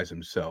you guys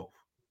himself.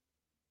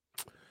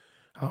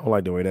 I don't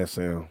like the way that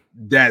sounds.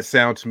 That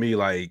sounds to me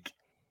like,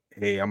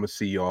 hey, I'm going to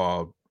see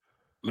y'all.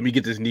 Let me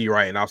get this knee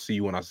right, and I'll see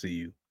you when I see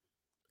you.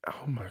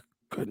 Oh, my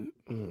goodness.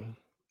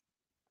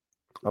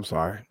 I'm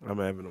sorry. I'm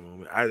having a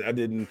moment. I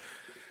didn't.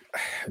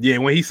 Yeah,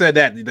 when he said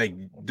that, like,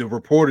 the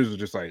reporters were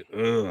just like,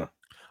 ugh.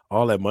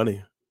 All that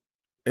money.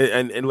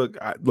 And look,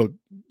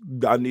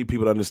 I need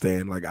people to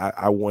understand, like,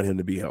 I want him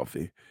to be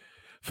healthy.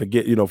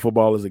 Forget,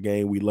 football is a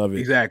game. We love it.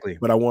 Exactly.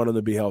 But I want him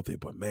to be healthy.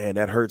 But, man,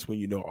 that hurts when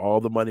you know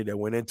all the money that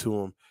went into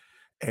him.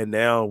 And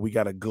now we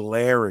got a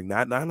glaring,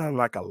 not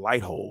like a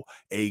light hole,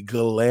 a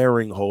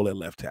glaring hole at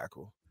left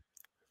tackle.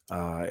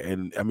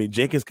 And I mean,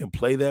 Jenkins can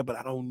play that, but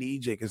I don't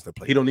need Jenkins to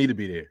play. He don't need to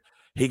be there.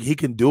 He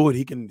can do it.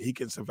 He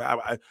can survive.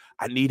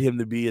 I need him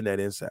to be in that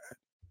inside,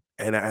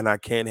 and I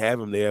can't have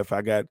him there if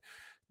I got,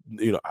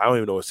 I don't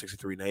even know what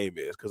 63 name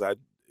is, because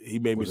he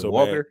made me so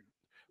Walker? mad.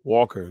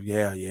 Walker,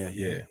 yeah.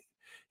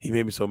 He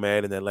made me so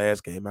mad in that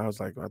last game. I was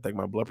like, I think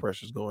my blood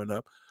pressure's going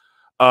up.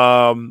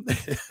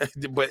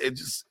 But it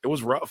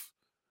was rough.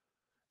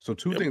 So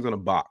 2 things on a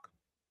Bach,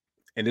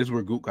 and this is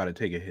where Goop got to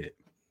take a hit.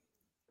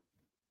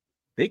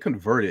 They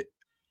converted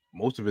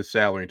most of his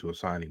salary into a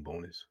signing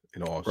bonus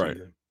in the offseason. Right.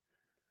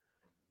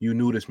 You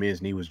knew this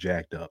man's knee was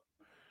jacked up.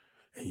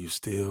 And you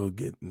still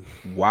getting.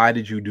 Why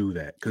did you do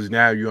that? Because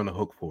now you're on the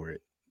hook for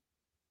it.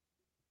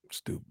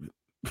 Stupid.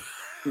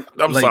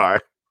 I'm sorry.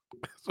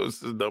 So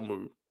this is a dumb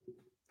move.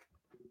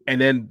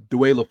 And then the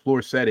way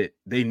LaFleur said it,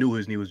 they knew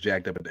his knee was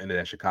jacked up at the end of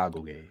that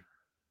Chicago game.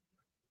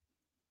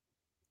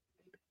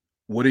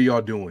 What are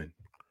y'all doing?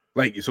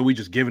 Like, so we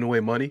just giving away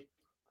money?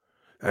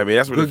 I mean,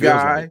 that's what good it feels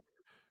guy, like.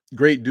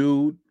 Great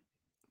dude.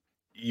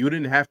 You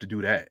didn't have to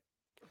do that.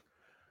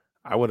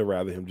 I would have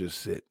rather him just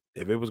sit.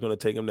 If it was going to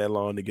take him that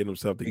long to get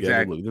himself together,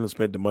 exactly. Look, then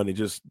spend the money,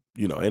 just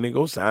and then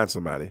go sign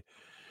somebody.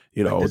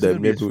 This is gonna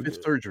be his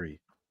 5th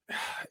surgery.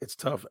 It's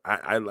tough.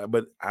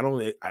 But I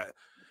don't.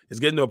 It's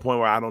getting to a point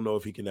where I don't know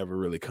if he can ever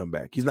really come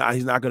back. He's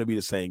not going to be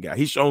the same guy.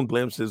 He's shown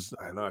glimpses.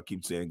 I know I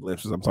keep saying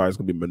glimpses. I'm sorry, it's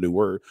going to be my new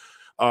word.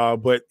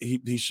 But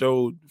he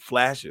showed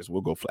flashes.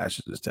 We'll go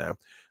flashes this time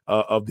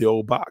of the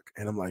old Bach,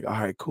 and I'm like, all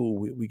right, cool.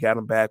 We got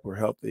him back. We're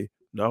healthy.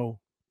 No.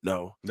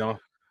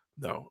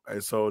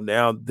 And so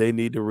now they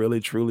need to really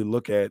truly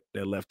look at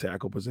their left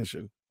tackle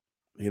position.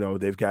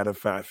 They've got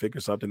to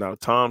figure something out.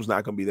 Tom's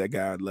not going to be that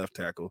guy at left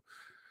tackle.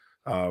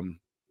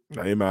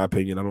 In my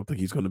opinion, I don't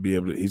think he's going to be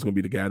able to. He's going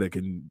to be the guy that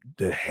can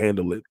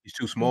handle it. He's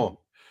too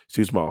small.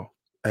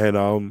 And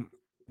I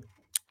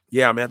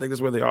think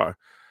that's where they are.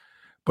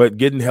 But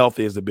getting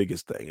healthy is the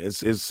biggest thing. It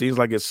seems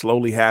like it's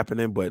slowly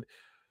happening, but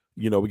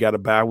we got a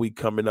bye week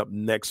coming up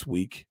next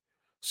week,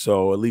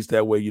 so at least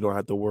that way you don't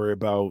have to worry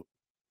about.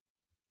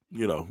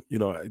 You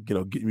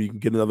can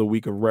get another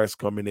week of rest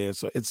coming in.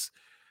 So it's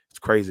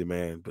crazy,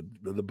 man. But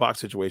the box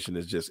situation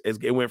is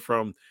it went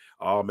from,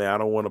 oh man, I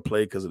don't want to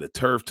play because of the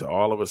turf, to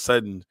all of a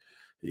sudden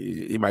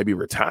he might be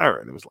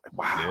retiring. It was like,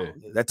 wow,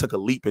 that took a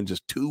leap in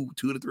just 2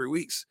 to 3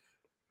 weeks.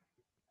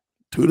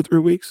 2 to 3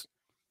 weeks.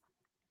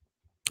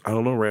 I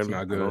don't know, Randall. It's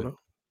not good. I don't know.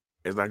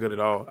 It's not good at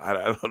all. I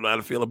don't know how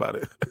to feel about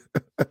it.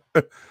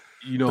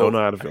 Don't know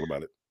how to feel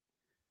about it.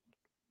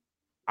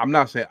 I'm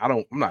not saying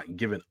I'm not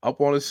giving up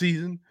on the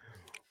season,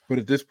 but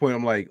at this point,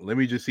 I'm like, let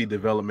me just see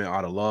development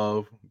out of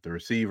Love, the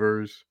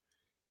receivers,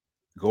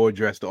 go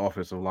address the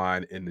offensive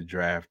line in the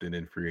draft and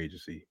in free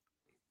agency.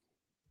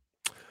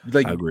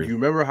 Like, I agree. you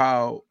remember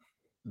how,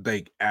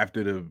 like,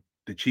 after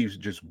the Chiefs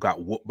just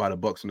got whooped by the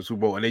Bucks in the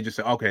Super Bowl, and they just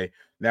said, okay,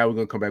 now we're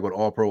gonna come back with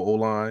all pro O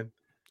line.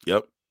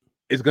 Yep.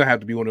 It's gonna have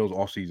to be one of those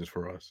off seasons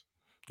for us.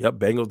 Yep.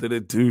 Bengals did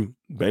it too.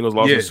 Bengals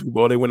lost the Yeah. Super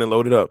Bowl. They went and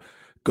loaded up.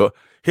 Go.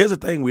 Here's the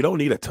thing: we don't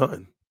need a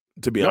ton,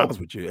 to be No. honest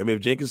with you. I mean,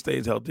 if Jenkins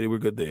stays healthy, we're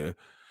good there.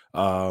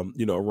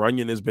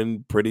 Runyon has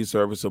been pretty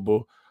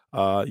serviceable.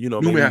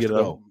 Newman Maybe has get to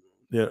up. go.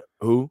 Yeah.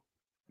 Who?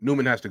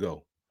 Newman has to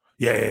go.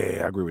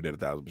 Yeah. I agree with that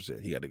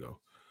 1,000%. He got to go.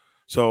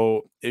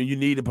 So you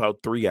need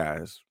about 3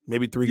 guys,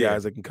 maybe 3 Yeah.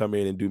 guys that can come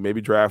in and do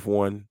maybe draft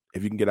one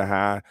if you can get a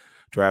high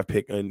draft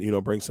pick and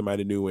bring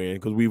somebody new in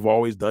because we've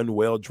always done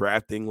well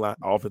drafting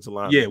offensive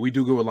linemen. Yeah, we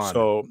do good with linemen.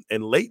 So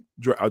and late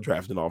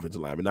drafting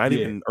offensive linemen, not Yeah.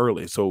 even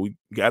early. So we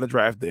got to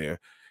draft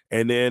there,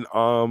 and then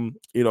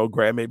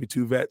grab maybe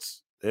 2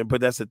 vets.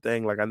 But that's the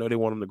thing. Like I know they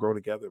want them to grow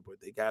together, but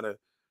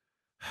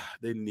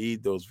they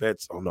need those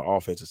vets on the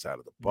offensive side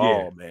of the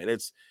ball, man.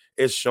 It's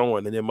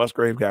showing. And then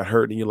Musgrave got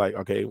hurt, and you're like,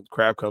 okay,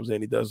 Crab comes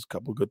in, he does a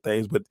couple good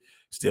things, but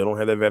still don't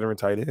have that veteran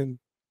tight end.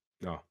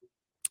 No.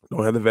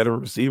 Don't have the veteran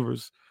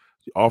receivers.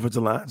 The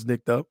offensive line's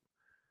nicked up.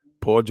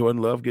 Poor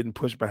Jordan Love getting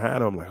pushed behind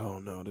him. I'm like, oh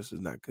no, this is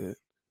not good.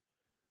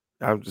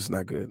 I'm just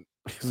not good.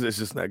 It's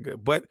just not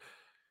good. But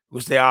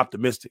we'll stay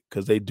optimistic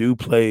because they do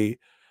play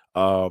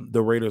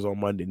the Raiders on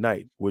Monday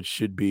night, which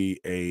should be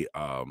a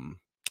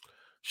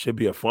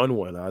fun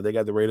one. They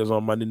got the Raiders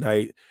on Monday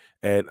night,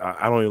 and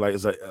I don't even like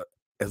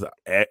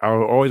I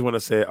always want to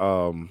say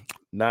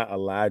not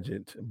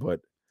Allegiant,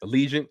 but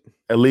Allegiant.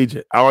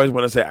 I always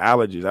want to say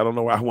allergies. I don't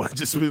know why I want to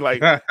just be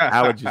like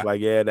allergies,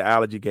 like the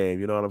allergy game.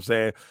 You know what I'm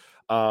saying?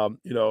 We're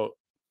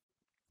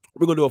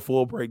gonna do a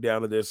full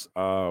breakdown of this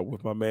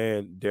with my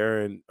man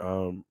Daren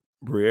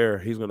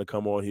Briare. He's gonna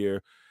come on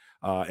here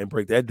and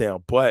break that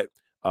down. But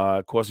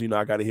of course,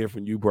 I got to hear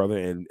from you, brother,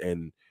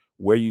 and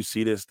where you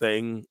see this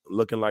thing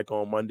looking like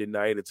on Monday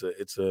night. It's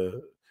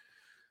a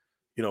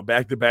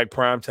back-to-back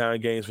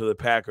primetime games for the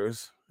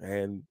Packers.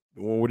 And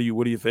what are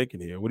you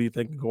thinking here? What are you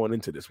thinking going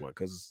into this one?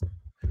 Because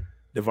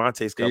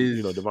Devontae's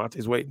coming.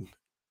 Devontae's waiting.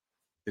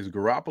 Is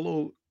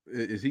Garoppolo?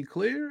 Is he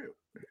clear?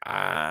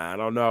 I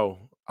don't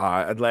know.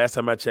 Last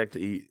time I checked,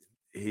 he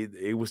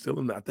was still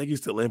in. I think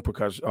he's still in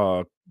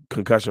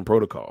concussion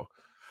protocol.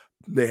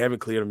 They haven't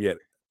cleared him yet.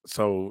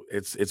 So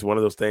it's one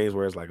of those things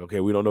where it's like, okay,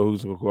 we don't know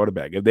who's the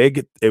quarterback.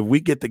 If we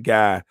get the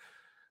guy,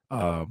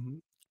 I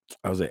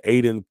was at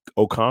Aiden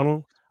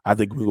O'Connell, I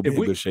think we will be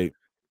in good shape.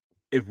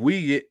 If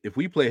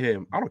we play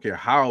him, I don't care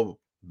how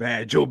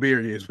bad Joe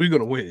Barry is, we're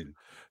gonna win.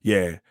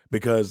 Yeah,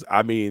 because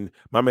I mean,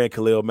 my man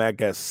Khalil Mack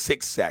got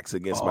 6 sacks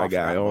against my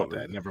guy. About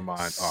that. Never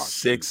mind.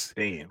 6.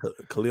 Damn.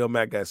 Khalil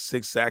Mack got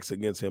 6 sacks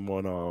against him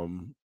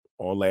on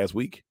last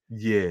week.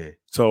 Yeah.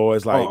 So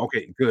it's like,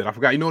 okay, good. I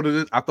forgot. You know what it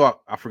is? I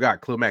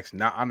forgot Khalil Mack's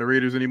not on the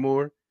Raiders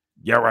anymore.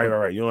 Yeah,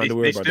 right. You don't have to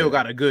worry about that. They still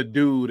got a good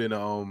dude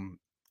in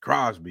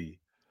Crosby.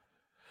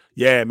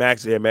 Yeah,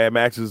 Max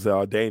is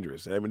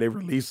dangerous. I mean, they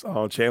released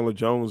Chandler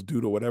Jones due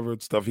to whatever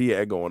stuff he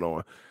had going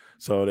on.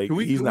 So can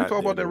we talk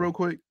about that real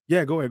quick?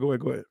 Yeah, go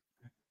ahead.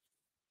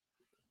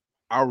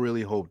 I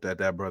really hope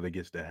that brother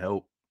gets the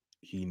help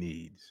he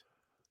needs.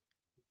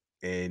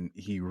 And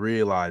he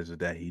realizes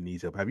that he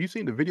needs help. Have you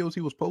seen the videos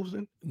he was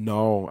posting?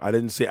 No, I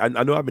didn't see. I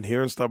know I've been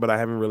hearing stuff, but I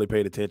haven't really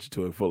paid attention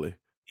to it fully.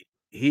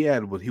 He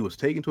was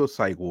taken to a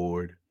psych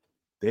ward.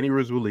 Then he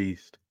was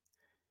released.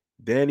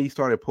 Then he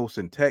started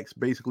posting texts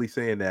basically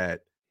saying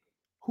that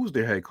who's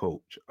their head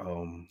coach?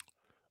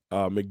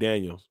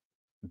 McDaniels.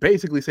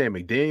 Basically saying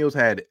McDaniels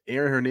had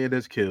Aaron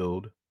Hernandez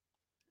killed.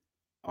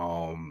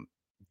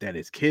 That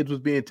his kids was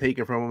being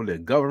taken from him. The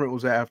government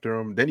was after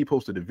him. Then he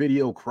posted a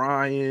video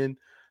crying,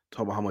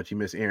 talking about how much he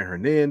missed Aaron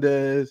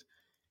Hernandez,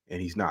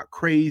 and he's not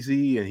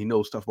crazy, and he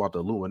knows stuff about the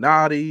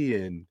Illuminati.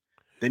 And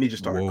then he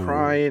just started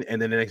crying,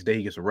 and then the next day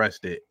he gets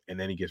arrested, and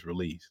then he gets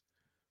released.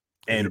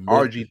 And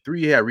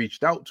RG3 had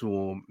reached out to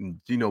him, and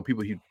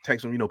people he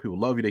texted him, people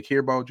love you, they care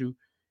about you.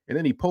 And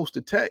then he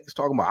posted text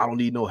talking about, I don't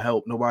need no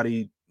help,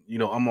 nobody,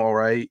 I'm all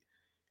right.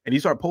 And he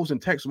started posting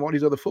texts from all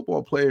these other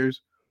football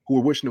players who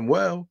were wishing him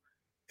well,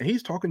 and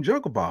he's talking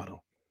junk about him.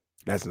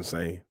 That's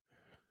insane.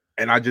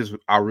 And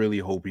I really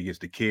hope he gets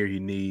the care he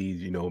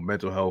needs.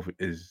 Mental health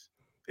is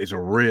a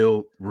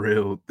real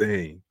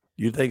thing.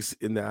 You think?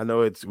 And I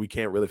know we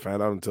can't really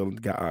find out until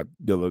God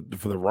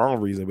for the wrong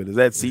reason. But is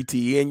that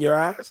CTE in your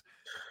eyes?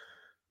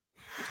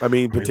 I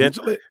mean,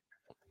 potentially.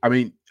 I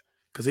mean,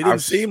 because he didn't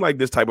seem like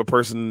this type of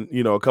person.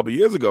 A couple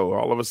years ago.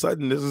 All of a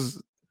sudden, this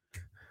is.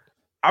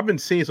 I've been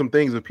seeing some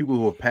things of people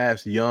who have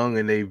passed young,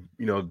 and they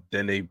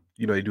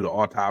they do the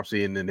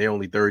autopsy, and then they're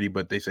only 30,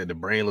 but they said the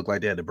brain looked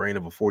like they had the brain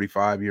of a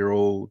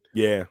 45-year-old.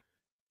 Yeah.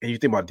 And you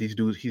think about these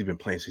dudes, he's been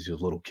playing since he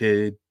was a little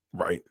kid.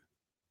 Right.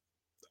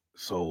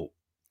 So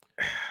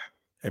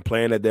and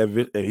playing at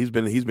that. And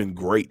he's been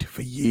great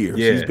for years.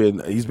 Yeah.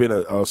 He's been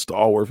a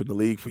stalwart in the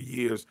league for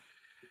years.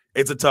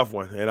 It's a tough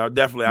one, and I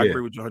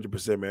agree with you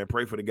 100%, man.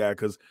 Pray for the guy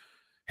because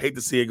hate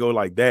to see it go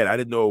like that. I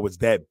didn't know it was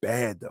that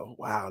bad though.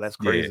 Wow, that's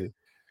crazy.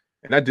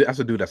 And that's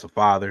a dude that's a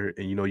father,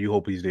 and you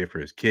hope he's there for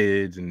his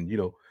kids, and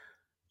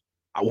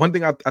one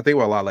thing I think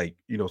about a lot, like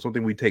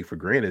something we take for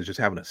granted is just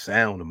having a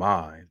sound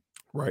mind.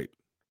 Right.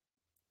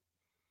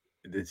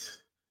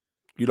 It's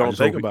You I don't just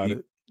think hope about he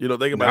it. You don't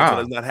think about it until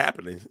nah it's not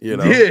happening.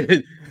 yeah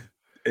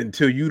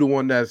until you the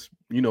one that's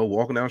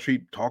walking down the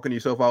street talking to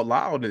yourself out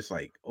loud, and it's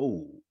like,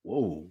 oh,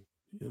 whoa.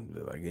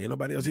 Like ain't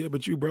nobody else here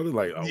but you, brother.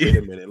 Like, oh, Yeah. wait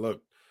a minute,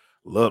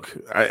 look,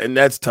 and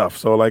that's tough.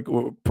 So, like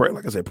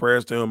I said,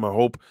 prayers to him. I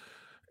hope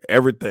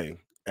everything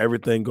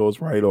goes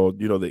right, or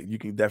that you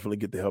can definitely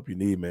get the help you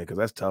need, man, because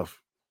that's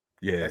tough.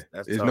 Yeah,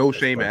 That's there's tough. no That's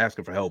shame in tough.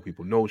 asking for help,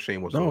 people. No shame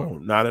No, whatsoever.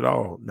 not at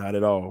all. Not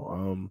at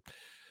all.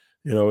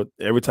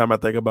 Every time I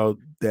think about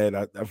that,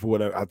 I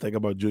think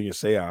about Junior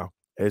Seau.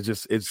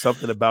 It's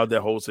something about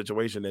that whole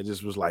situation that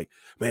just was like,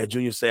 man,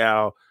 Junior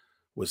Seau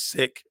was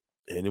sick.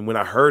 And then when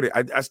I heard it,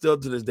 I still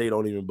to this day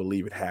don't even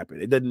believe it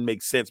happened. It doesn't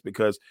make sense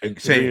because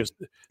Same.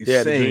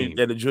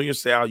 the Junior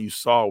Seau you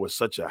saw was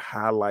such a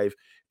high life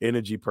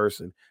energy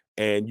person.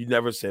 And you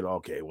never said,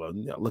 okay, well,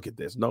 look at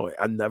this. No,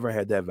 I never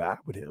had that vibe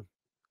with him.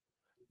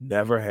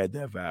 Never had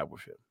that vibe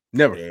with him.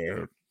 Never.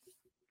 And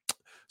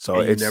so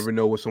And you never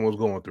know what someone's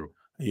going through.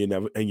 you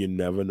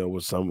never know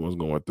what someone's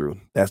going through.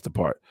 That's the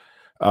part.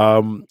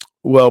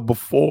 Well,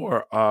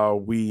 before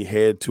we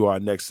head to our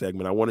next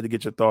segment, I wanted to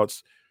get your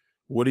thoughts.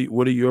 What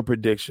are your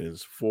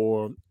predictions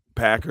for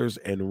Packers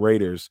and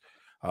Raiders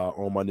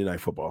on Monday Night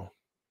Football?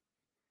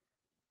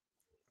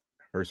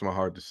 Hurts my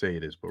heart to say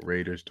this, but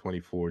Raiders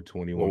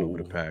 24-21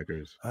 over the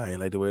Packers. I ain't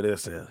like the way that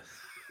sounds.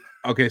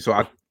 Okay,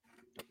 so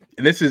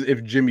and this is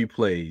if Jimmy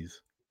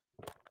plays.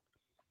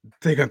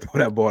 They gonna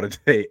throw that ball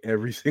today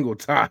every single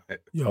time.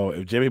 Yo,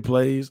 if Jimmy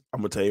plays,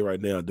 I'm gonna tell you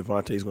right now,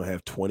 Devontae's gonna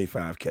have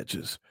 25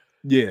 catches.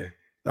 Yeah.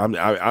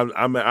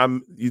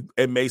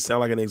 It may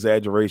sound like an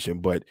exaggeration,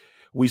 but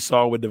we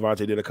saw what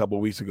Devontae did a couple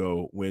of weeks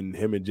ago when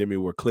him and Jimmy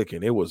were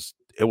clicking. I was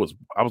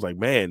like,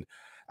 man,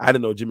 I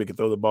didn't know Jimmy could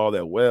throw the ball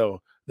that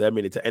well that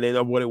many times. And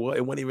then what it was,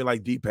 it wasn't even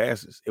like deep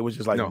passes. It was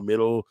just like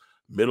middle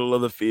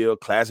of the field,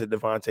 classic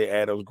Devontae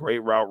Adams,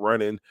 great route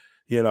running,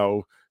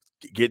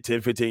 get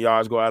 10, 15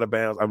 yards, go out of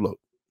bounds. I'm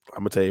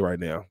gonna tell you right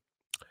now,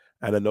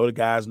 and I know the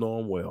guys know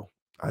him well.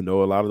 I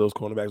know a lot of those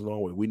cornerbacks know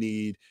him well. We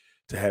need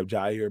to have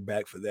Jair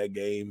back for that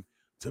game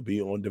to be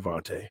on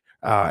Devontae.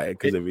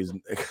 Because if he's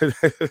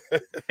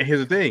and here's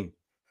the thing,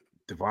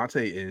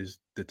 Devontae is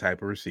the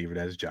type of receiver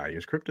that's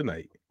Jair's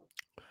kryptonite.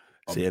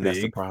 And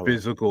that's the problem.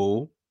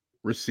 Physical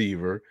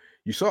receiver.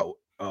 You saw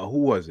who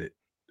was it?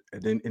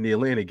 And then in the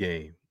Atlanta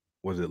game,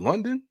 was it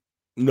London?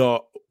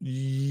 No,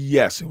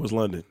 yes, it was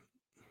London.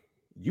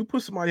 You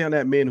put somebody on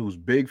that man who's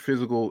big,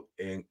 physical,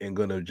 and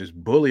gonna just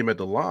bully him at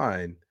the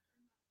line.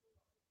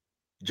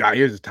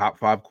 Jair's a top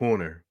 5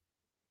 corner.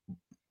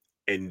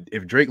 And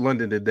if Drake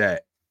London did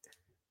that,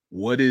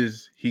 what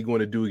is he going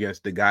to do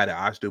against the guy that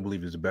I still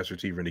believe is the best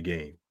receiver in the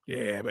game?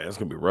 Yeah, man, it's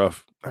gonna be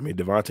rough. I mean,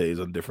 Devontae is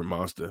a different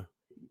monster.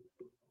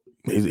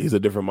 He's a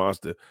different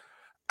monster.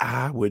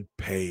 I would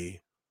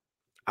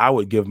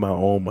give my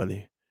own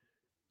money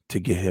to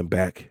get him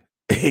back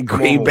in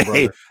Green Bay.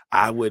 Brother.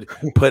 I would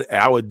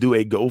do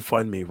a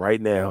GoFundMe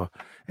right now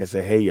and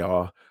say, hey,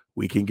 y'all,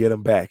 we can get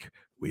him back.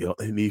 We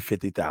only need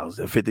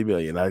 50,000, 50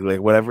 million, like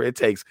whatever it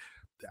takes.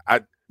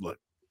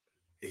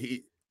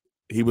 He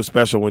was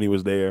special when he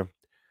was there.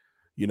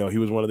 He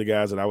was one of the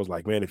guys that I was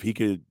like, man, if he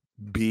could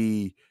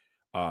be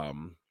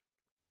the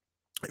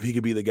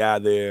guy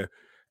there,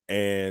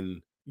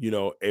 and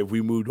if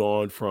we moved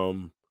on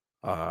from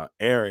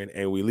Aaron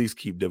and we at least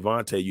keep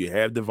Devontae, you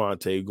have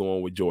Devontae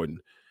going with Jordan.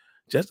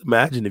 Just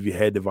imagine if you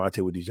had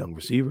Devontae with these young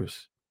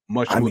receivers.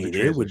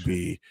 It would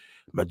be,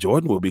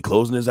 Jordan would be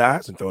closing his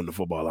eyes and throwing the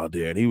football out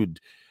there, and he would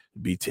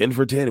be 10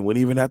 for 10 and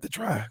wouldn't even have to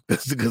try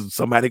because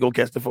somebody go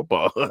catch the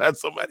football.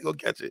 Somebody go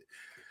catch it.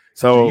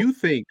 So do you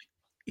think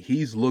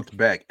he's looked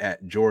back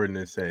at Jordan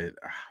and said,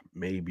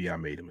 maybe I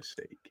made a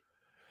mistake?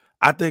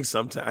 I think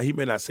sometimes he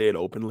may not say it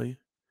openly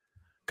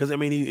because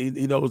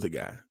he knows the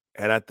guy,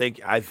 and I think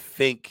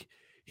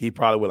he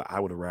probably I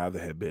would have rather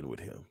have been with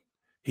him.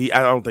 I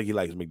don't think he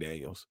likes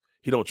McDaniels.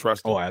 He don't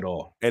trust him at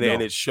all. And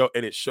it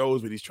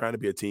shows when he's trying to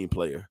be a team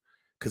player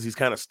because he's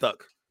kind of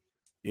stuck.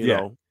 You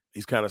know,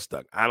 he's kind of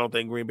stuck. I don't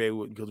think Green Bay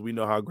would, because we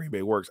know how Green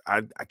Bay works.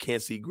 I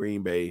can't see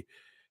Green Bay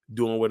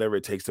doing whatever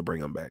it takes to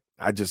bring him back.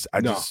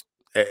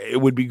 It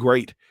would be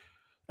great.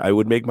 I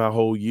would make my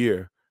whole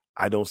year.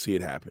 I don't see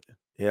it happening.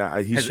 Yeah,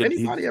 has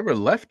anybody ever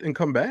left and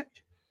come back?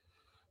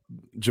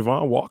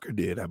 Javon Walker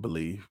did, I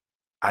believe.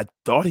 I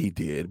thought he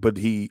did, but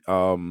he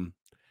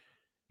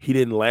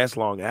didn't last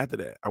long after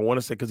that. I want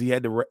to say because he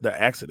had the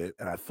accident,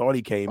 and I thought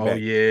he came back. Oh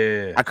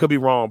yeah, I could be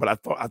wrong, but I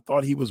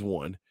thought he was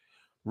one.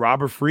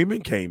 Robert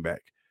Freeman came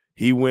back.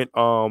 He went,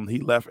 he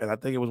left, and I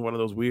think it was one of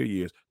those weird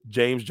years.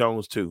 James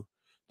Jones too.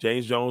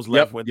 James Jones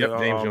left, went to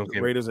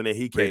the Raiders, and then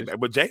he came back.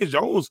 But James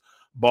Jones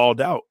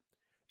balled out.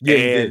 Yeah,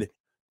 he did.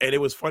 And it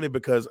was funny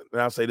because,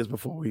 and I'll say this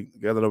before I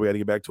know we got to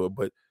get back to it,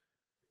 but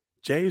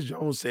James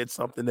Jones said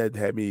something that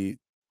had me.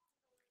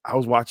 I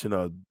was watching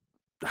I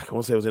want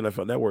to say it was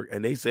NFL Network,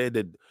 and he said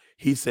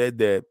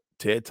that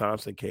Ted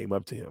Thompson came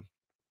up to him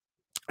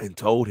and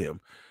told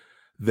him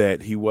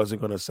that he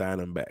wasn't going to sign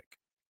him back.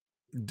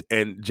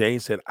 And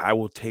James said, "I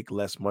will take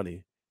less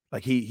money."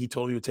 Like he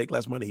told him to take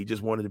less money. He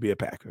just wanted to be a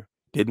Packer,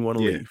 didn't want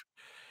to leave.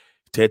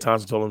 Ted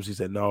Thompson told him, he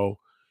said, "No."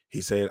 He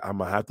said, "I'm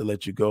gonna have to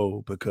let you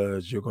go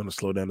because you're going to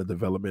slow down the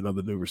development of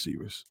the new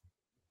receivers."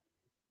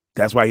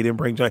 That's why he didn't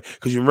bring James,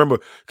 because you remember,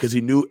 because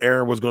he knew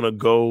Aaron was going to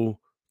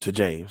go to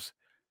James,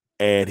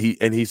 and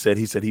he said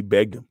he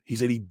begged him. He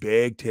said he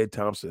begged Ted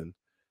Thompson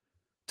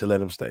to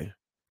let him stay,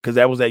 because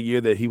that was that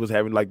year that he was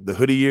having like the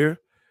hoodie year.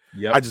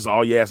 Yep. I just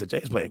I said,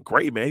 James playing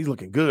great, man. He's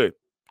looking good,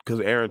 because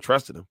Aaron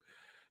trusted him,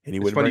 and he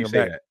It's wouldn't funny bring you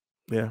him say back.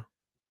 that. Yeah,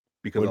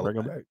 Because wouldn't bring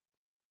him back.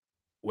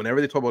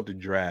 Whenever they talk about the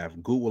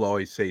draft, Goot will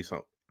always say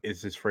something.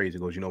 It's this phrase.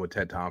 It goes, "You know, a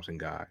Ted Thompson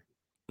guy."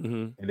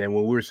 Mm-hmm. And then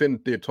when we were sitting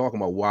there talking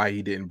about why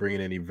he didn't bring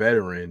in any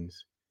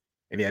veterans,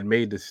 and he had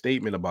made this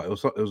statement about it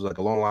was like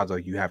along the lines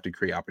like you have to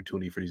create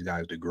opportunity for these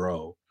guys to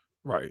grow.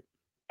 Right.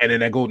 And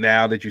then I go,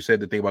 now that you said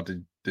the thing about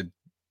the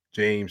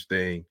James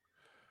thing,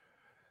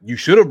 you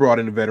should have brought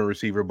in a veteran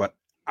receiver, but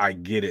I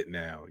get it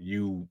now.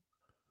 You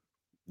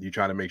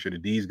trying to make sure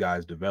that these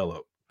guys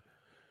develop.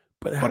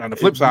 But on the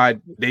flip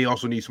side, they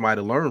also need somebody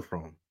to learn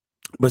from.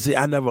 But see,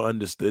 I never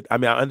understood. I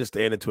mean, I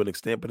understand it to an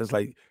extent, but it's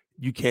like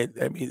you can't.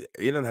 I mean,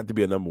 it doesn't have to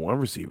be a number one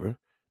receiver.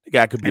 The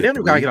guy could be And a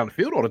then we gotta 3. get on the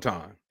field all the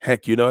time.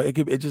 Heck,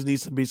 it just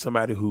needs to be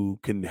somebody who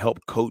can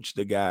help coach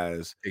the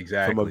guys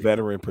from a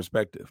veteran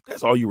perspective.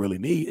 That's all you really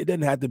need. It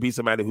doesn't have to be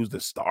somebody who's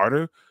the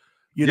starter.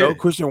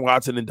 Christian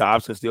Watson and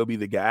Dobbs can still be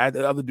the guy.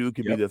 The other dude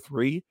can be the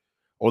 3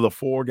 or the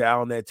 4 guy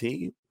on that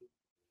team,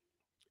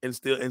 and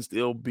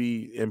still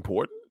be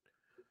important.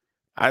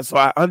 So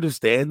I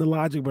understand the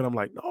logic, but I'm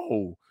like,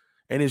 no.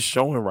 And it's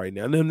showing right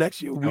now. And then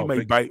next year we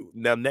may bite.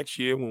 Now next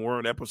year when we're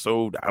on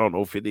episode, I don't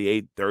know,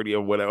 58, 30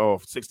 or whatever,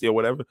 or 60 or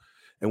whatever,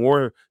 and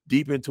we're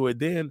deep into it,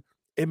 then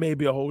it may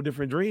be a whole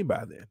different dream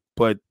by then.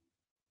 But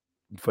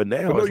for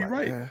now, no, you're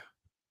right.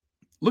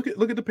 Look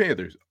at the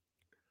Panthers.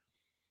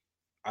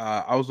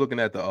 I was looking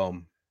at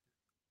the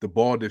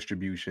ball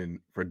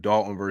distribution for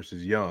Dalton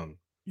versus Young.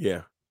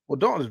 Yeah. Well,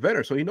 Dalton's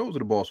veteran, so he knows where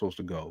the ball's supposed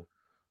to go.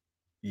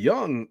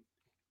 Young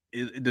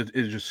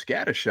is just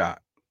scattershot.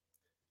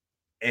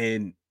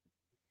 And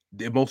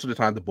most of the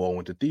time the ball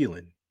went to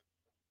Thielen.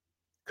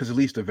 Because at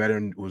least the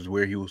veteran was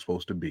where he was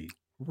supposed to be.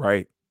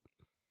 Right.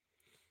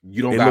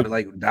 You don't got it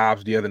like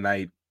Dobbs the other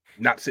night,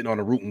 not sitting on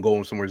a route and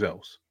going somewhere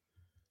else.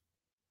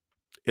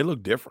 It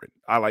looked different.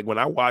 When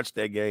I watched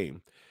that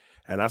game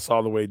and I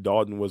saw the way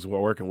Dalton was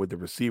working with the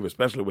receiver,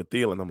 especially with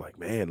Thielen, I'm like,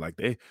 man, I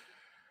bet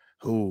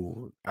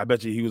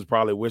you he was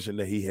probably wishing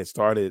that he had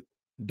started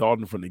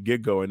Dalton from the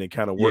get-go and then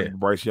kind of worked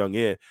Bryce Young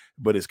in,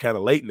 but it's kind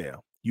of late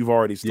now. You've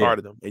already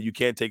started him, and you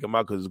can't take him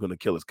out because it's going to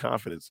kill his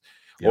confidence,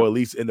 or at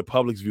least in the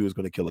public's view, it's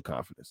going to kill the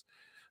confidence.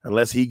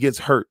 Unless he gets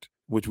hurt,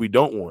 which we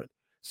don't want.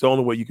 It's the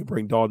only way you can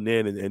bring Dalton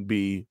in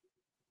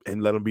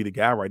and let him be the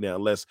guy right now,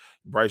 unless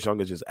Bryce Young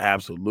is just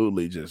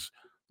absolutely just,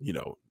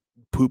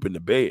 pooping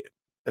the bed.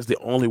 That's the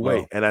only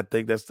way. And I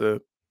think that's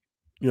the.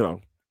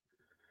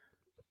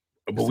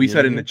 But we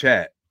said in the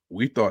chat,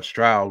 we thought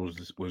Stroud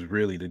was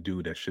really the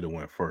dude that should have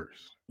went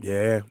first.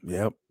 Yeah,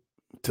 yep.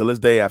 Till this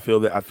day, I feel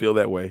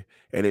that way,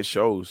 and it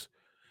shows.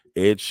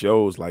 It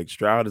shows. Like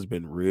Stroud has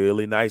been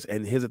really nice,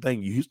 and here's the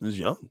thing: Houston is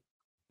young.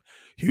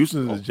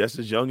 Houston is just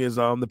as young as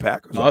the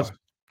Packers are,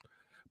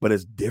 but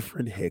it's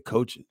different head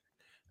coaching.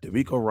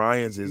 DeMeco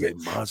Ryans is a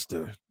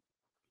monster,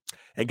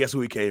 and guess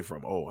who he came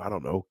from? Oh, I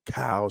don't know,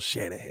 Kyle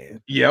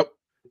Shanahan. Yep,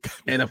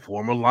 and a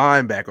former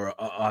linebacker,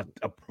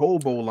 a Pro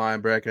Bowl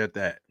linebacker at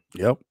that.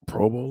 Yep,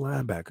 Pro Bowl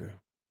linebacker.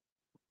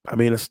 I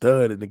mean, a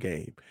stud in the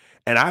game.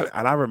 And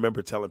I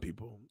remember telling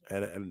people,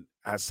 and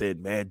I said,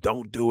 man,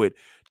 don't do it.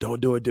 Don't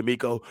do it,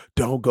 DeMeco.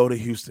 Don't go to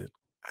Houston.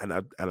 And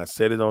I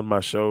said it on my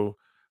show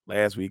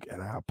last week,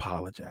 and I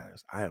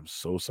apologize. I am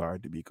so sorry,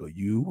 DeMeco.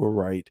 You were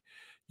right.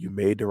 You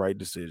made the right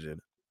decision.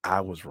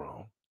 I was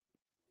wrong.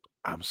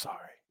 I'm sorry.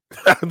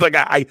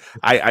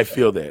 I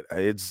feel that.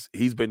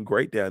 He's been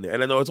great down there.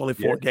 And I know it's only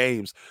 4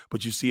 games,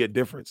 but you see a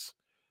difference.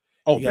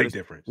 Oh, big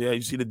difference. Yeah,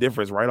 you see the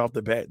difference right off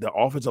the bat. The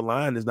offensive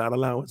line is not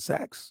allowing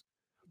sacks.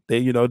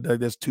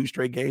 There's 2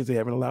 straight games they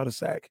haven't allowed a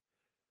sack.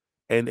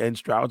 And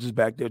Stroud is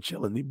back there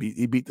chilling. He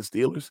beat the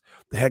Steelers.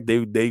 The heck,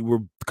 they were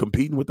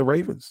competing with the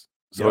Ravens.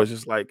 So it's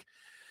just like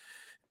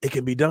it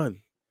can be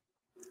done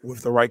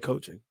with the right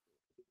coaching.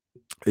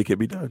 It can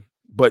be done.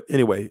 But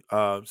anyway,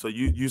 so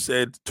you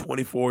said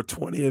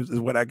 24-20 is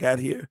what I got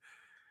here.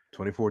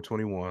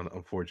 24-21,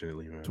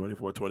 unfortunately, man.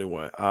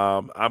 24-21.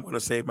 I'm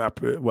gonna say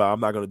I'm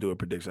not gonna do a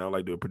prediction. I don't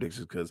like doing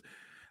predictions because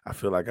I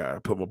feel like I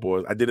put my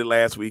boys. I did it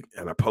last week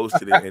and I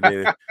posted it, and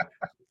then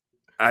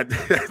I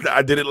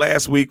did it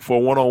last week for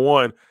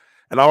 1-on-1,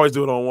 and I always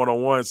do it on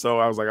 1-on-1. So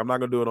I was like, I'm not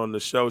gonna do it on the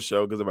show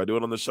because if I do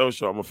it on the show,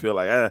 I'm gonna feel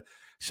like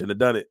shouldn't have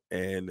done it,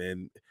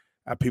 and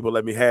people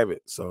let me have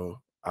it. So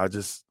I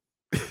just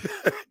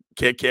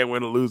can't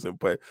win or losing.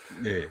 But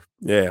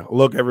yeah.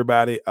 Look,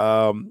 everybody,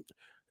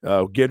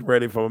 get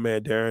ready for my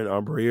man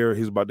Daren Briare.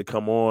 He's about to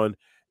come on,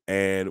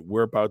 and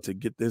we're about to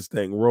get this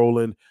thing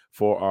rolling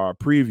for our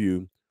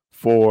preview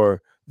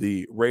for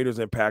the Raiders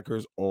and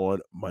Packers on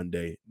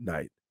Monday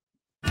night.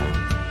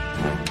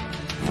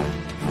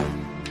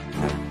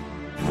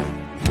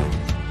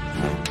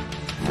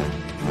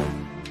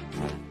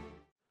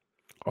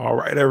 All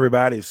right,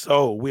 everybody.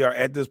 So we are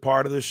at this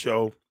part of the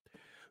show.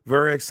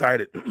 Very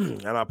excited.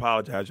 And I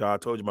apologize, y'all. I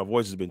told you my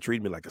voice has been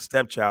treating me like a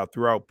stepchild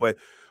throughout, but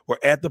we're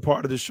at the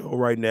part of the show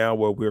right now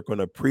where we're going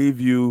to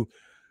preview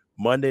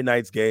Monday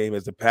night's game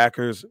as the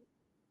Packers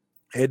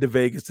head to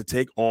Vegas to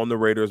take on the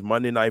Raiders.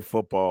 Monday Night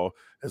Football.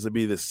 This will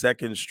be the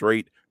second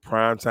straight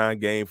primetime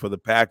game for the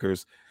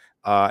Packers,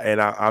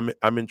 and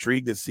I'm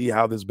intrigued to see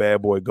how this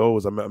bad boy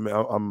goes. I'm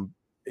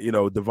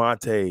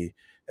Devontae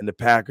and the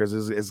Packers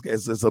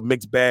is a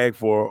mixed bag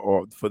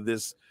for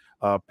this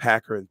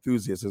Packer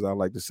enthusiast, as I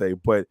like to say,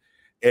 but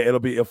it'll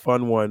be a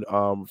fun one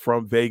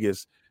from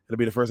Vegas. It'll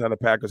be the first time the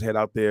Packers head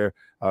out there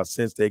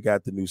since they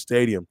got the new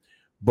stadium.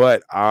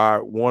 But I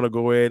want to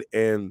go ahead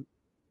and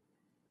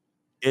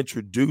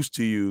introduce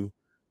to you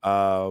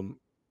my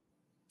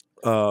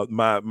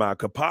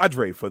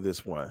compadre for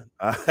this one.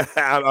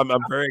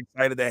 I'm very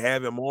excited to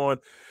have him on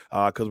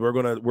because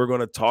we're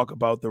gonna talk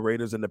about the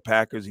Raiders and the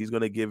Packers. He's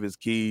gonna give his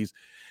keys,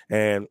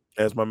 and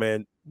as my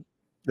man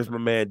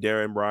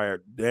Daren Briare.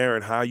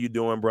 Daren, how you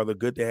doing, brother?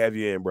 Good to have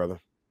you in, brother.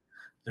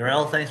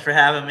 Darrell, thanks for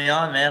having me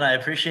on, man. I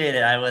appreciate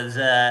it. I was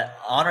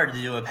honored to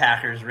do a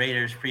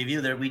Packers-Raiders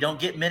preview. We don't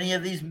get many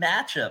of these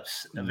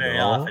matchups very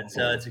often,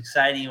 so it's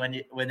exciting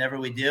whenever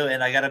we do.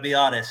 And I got to be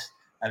honest,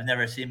 I've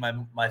never seen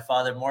my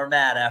father more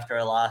mad after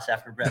a loss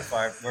after Brett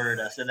Favre murdered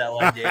us in that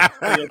one game.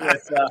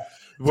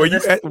 Were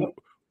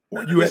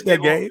you at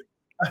that game?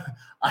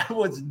 I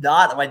was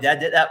not. My dad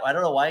did that. I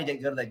don't know why he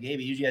didn't go to that game.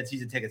 He usually had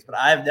season tickets, but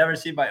I've never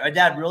seen my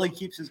dad really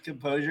keeps his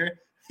composure.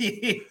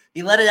 He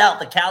let it out.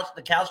 The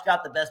couch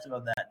got the best of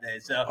him that day.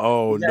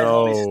 So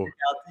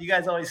you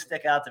guys always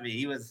stick out to me.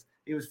 He was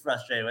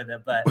frustrated with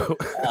it, but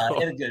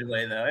in a good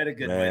way though.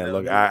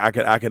 Look,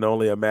 I can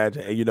only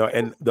imagine.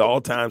 And the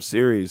all-time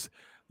series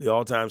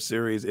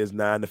is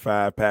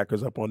 9-5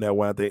 Packers up on that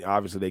one. I think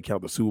obviously they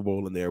count the Super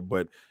Bowl in there,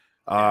 but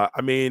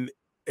I mean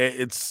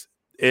it's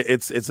a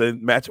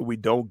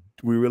matchup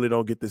we really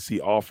don't get to see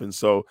often.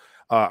 So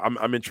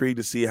I'm intrigued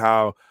to see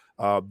how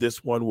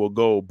this one will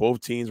go.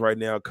 Both teams right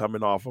now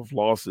coming off of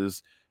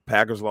losses.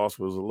 Packers loss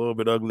was a little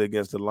bit ugly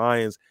against the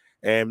Lions.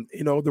 And,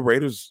 the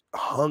Raiders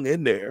hung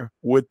in there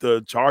with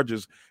the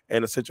Chargers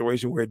in a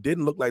situation where it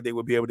didn't look like they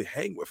would be able to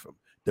hang with them.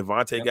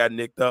 Devontae got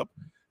nicked up.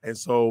 And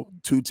so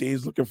two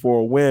teams looking for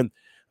a win.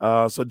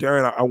 So,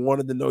 Daren, I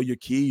wanted to know your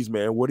keys,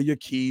 man. What are your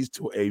keys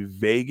to a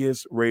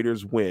Vegas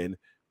Raiders win,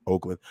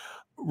 Oakland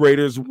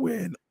Raiders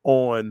win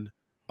on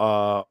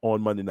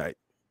Monday night?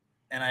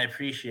 And I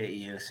appreciate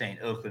you saying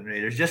Oakland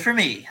Raiders just for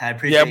me. I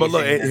appreciate. Yeah, but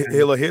look,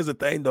 here's the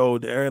thing, though,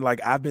 Daren.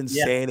 Like I've been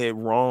saying it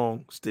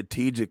wrong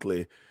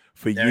strategically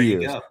for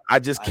years. I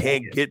just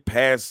can't get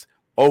past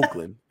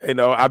Oakland.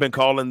 I've been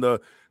calling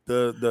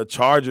the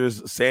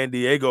Chargers San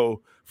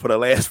Diego for the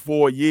last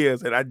 4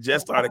 years, and I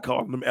just started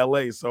calling them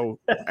LA. So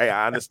hey,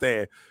 I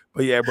understand.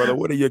 But yeah, brother,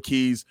 what are your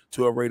keys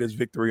to a Raiders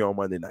victory on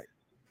Monday night?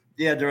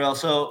 Yeah, Darrell.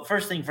 So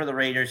first thing for the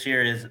Raiders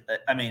here is,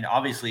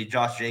 obviously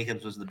Josh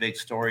Jacobs was the big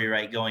story,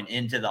 right? Going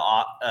into the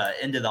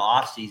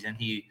off season,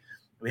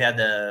 we had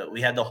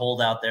the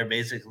holdout there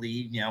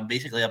basically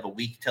up a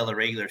week till the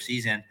regular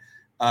season,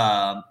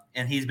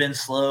 and he's been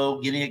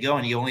slow getting it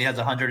going. He only has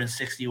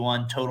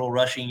 161 total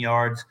rushing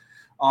yards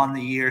on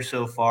the year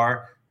so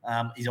far.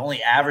 He's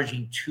only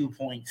averaging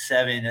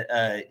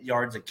 2.7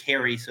 yards a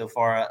carry so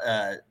far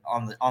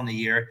on the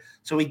year.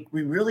 So we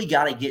really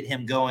got to get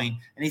him going.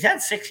 And he's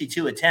had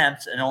 62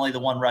 attempts and only the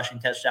one rushing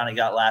touchdown he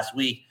got last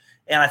week.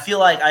 And I feel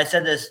like I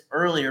said this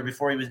earlier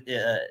before he was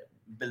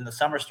when the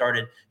summer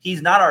started.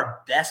 He's not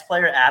our best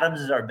player.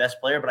 Adams is our best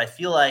player, but I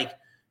feel like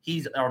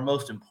he's our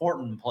most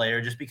important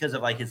player just because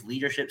of like his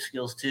leadership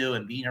skills too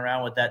and being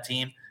around with that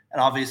team.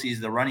 And obviously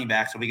he's the running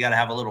back, so we got to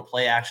have a little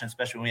play action,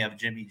 especially when we have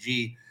Jimmy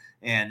G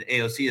and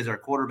AOC as our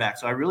quarterback.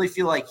 So I really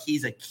feel like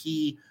he's a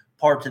key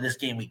part to this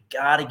game. We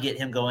got to get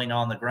him going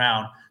on the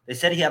ground. They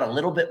said he had a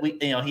little bit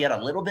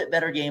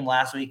better game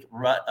last week,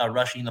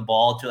 rushing the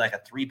ball to like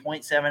a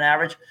 3.7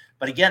 average.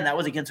 But again, that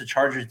was against a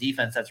Chargers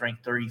defense that's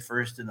ranked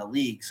 31st in the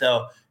league.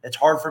 So it's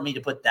hard for me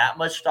to put that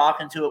much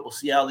stock into it. We'll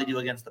see how they do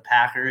against the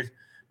Packers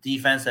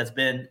defense that's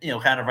been,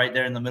 kind of right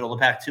there in the middle of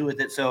the pack too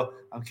with it. So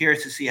I'm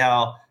curious to see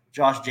how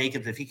Josh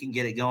Jacobs, if he can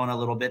get it going a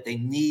little bit. They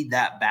need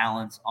that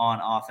balance on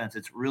offense.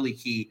 It's really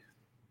key.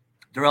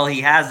 Darrell,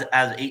 he has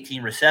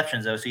 18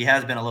 receptions though, so he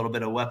has been a little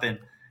bit of a weapon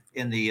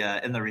in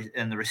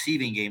the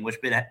receiving game, which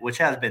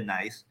has been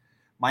nice.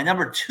 My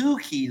number 2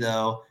 key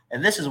though,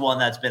 and this is one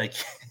that's been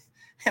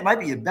it might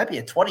be a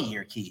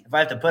 20-year key if I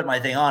have to put my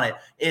thing on it,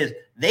 is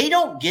they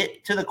don't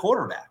get to the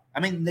quarterback. I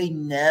mean, they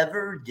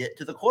never get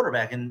to the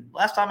quarterback. And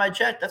last time I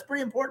checked, that's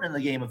pretty important in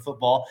the game of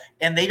football.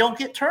 And they don't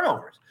get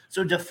turnovers.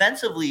 So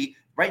defensively,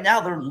 right now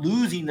they're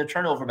losing the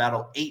turnover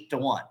battle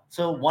 8-1.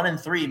 So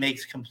 1-3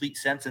 makes complete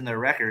sense in their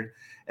record.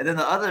 And then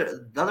the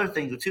other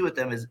thing too with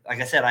them is,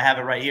 like I said, I have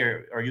it right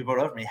here, or you vote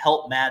over me.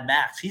 Help Mad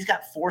Max. He's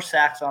got 4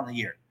 sacks on the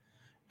year.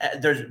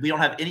 We don't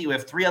have any. We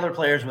have 3 other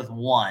players with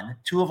 1.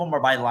 2 of them are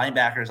by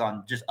linebackers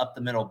on just up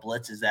the middle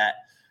blitzes that,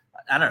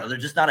 I don't know, they're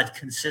just not a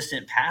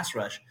consistent pass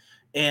rush.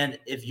 And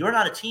if you're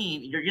not a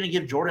team, you're going to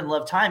give Jordan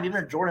Love time,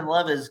 even if Jordan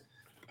Love is,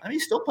 I mean,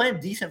 he's still playing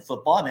decent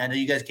football. I mean, I know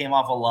you guys came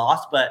off a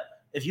loss, but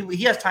if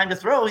he has time to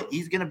throw,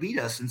 he's going to beat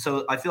us. And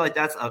so I feel like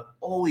that's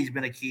always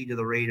been a key to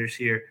the Raiders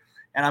here.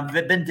 And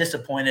I've been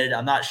disappointed.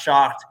 I'm not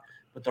shocked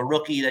with the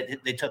rookie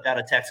that they took out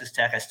of Texas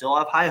Tech. I still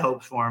have high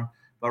hopes for him.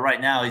 But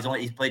right now,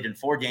 he's played in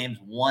 4 games,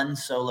 1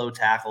 solo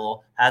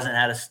tackle, hasn't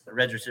had a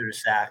registered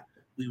sack.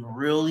 We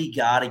really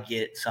got to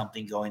get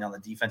something going on the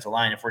defensive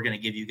line if we're going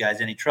to give you guys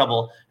any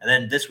trouble. And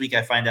then this week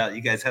I find out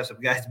you guys have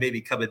some guys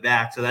maybe coming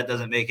back, so that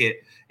doesn't make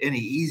it any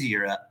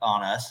easier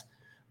on us.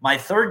 My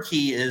third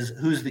key is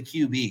who's the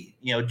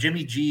QB.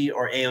 Jimmy G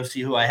or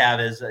AOC, who I have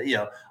is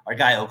our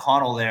guy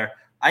O'Connell there.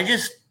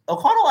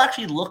 O'Connell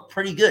actually looked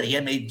pretty good. He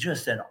had made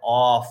just an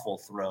awful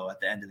throw at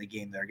the end of the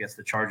game there against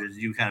the Chargers.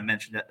 You kind of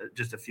mentioned it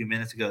just a few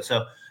minutes ago.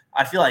 So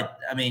I feel like,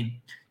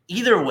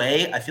 either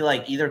way, I feel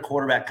like either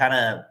quarterback kind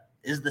of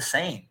is the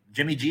same.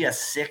 Jimmy G has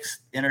 6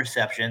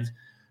 interceptions.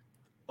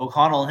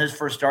 O'Connell in his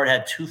first start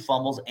had 2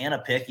 fumbles and a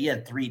pick. He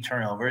had 3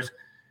 turnovers.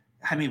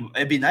 I mean,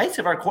 it'd be nice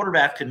if our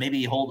quarterback could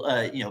maybe hold,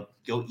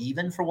 go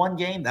even for 1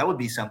 game. That would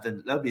be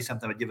something. That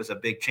would give us a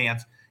big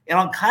chance. And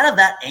on kind of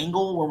that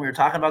angle, when we were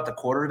talking about the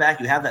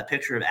quarterback, you have that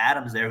picture of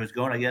Adams there who's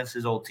going against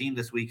his old team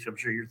this week, so I'm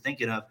sure you're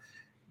thinking of.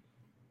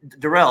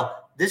 Darrell,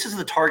 this is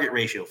the target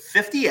ratio.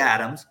 50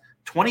 Adams,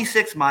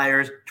 26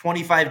 Myers,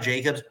 25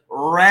 Jacobs,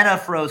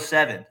 Renafro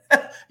 7.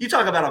 You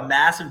talk about a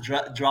massive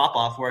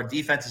drop-off where a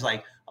defense is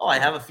like, oh, I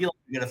have a feeling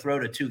you're going to throw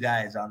to 2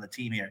 guys on the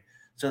team here.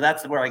 So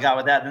that's where I got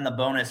with that. And then the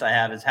bonus I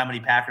have is how many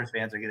Packers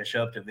fans are going to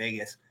show up to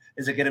Vegas.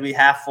 Is it going to be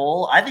half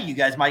full? I think you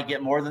guys might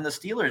get more than the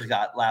Steelers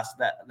got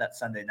that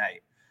Sunday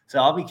night. So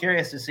I'll be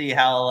curious to see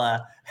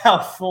how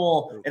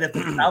full and if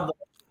how the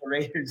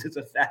Raiders is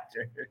a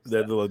factor.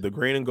 So. The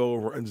green and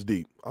gold runs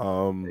deep.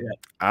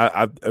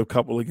 I a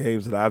couple of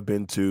games that I've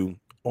been to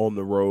on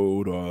the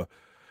road,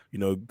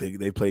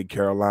 they played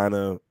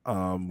Carolina,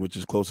 which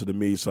is closer to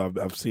me. So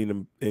I've seen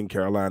them in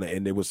Carolina,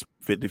 and it was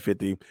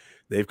 50-50.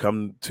 They've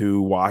come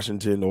to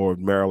Washington or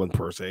Maryland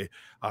per se.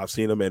 I've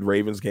seen them at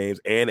Ravens games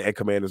and at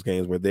Commanders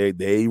games where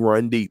they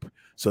run deep.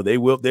 So they're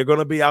going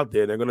to be out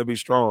there. They're going to be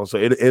strong. So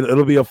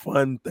it'll be a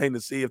fun thing to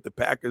see if the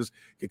Packers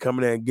can come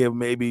in there and give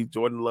maybe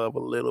Jordan Love a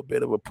little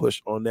bit of a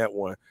push on that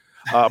one.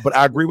 But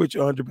I agree with you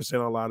 100%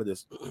 on a lot of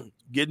this.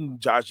 Getting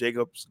Josh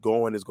Jacobs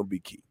going is going to be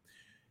key.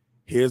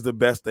 Here's the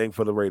best thing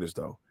for the Raiders,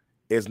 though.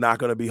 It's not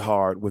going to be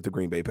hard with the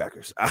Green Bay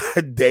Packers.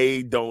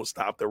 They don't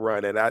stop the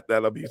run, and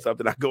that'll be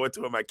something I go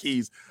into in my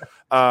keys.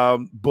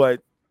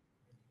 But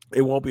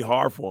it won't be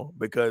hard for them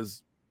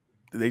because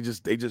they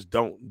just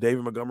don't.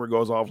 David Montgomery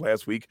goes off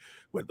last week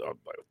with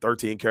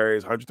 13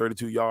 carries,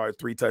 132 yards,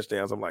 3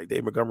 touchdowns. I'm like,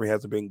 David Montgomery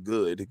hasn't been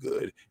good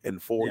in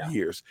 4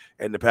 years,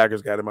 and the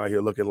Packers got him out here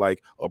looking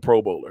like a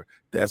Pro Bowler.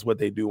 That's what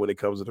they do when it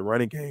comes to the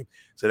running game.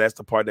 So that's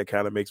the part that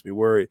kind of makes me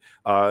worried.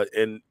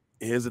 And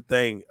here's the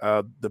thing: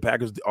 the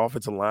Packers'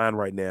 offensive line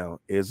right now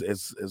is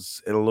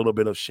in a little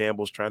bit of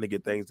shambles, trying to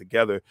get things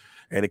together,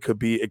 and it could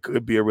be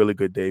a really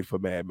good day for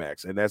Mad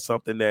Max, and that's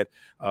something that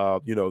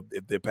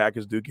if the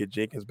Packers do get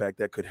Jenkins back,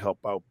 that could help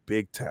out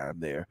big time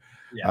there.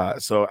 Yeah.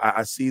 So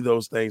I see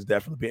those things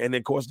definitely, and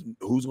then, of course,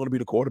 who's going to be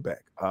the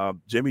quarterback?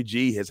 Jimmy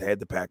G has had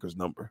the Packers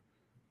number,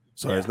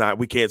 so it's not.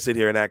 We can't sit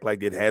here and act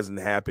like it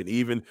hasn't happened.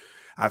 Even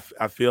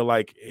I feel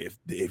like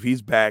if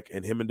he's back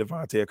and him and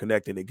Devontae are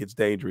connecting, it gets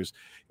dangerous.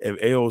 If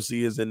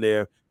AOC is in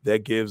there,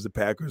 that gives the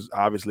Packers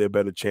obviously a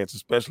better chance,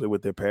 especially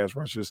with their pass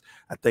rushers.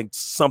 I think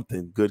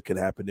something good can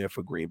happen there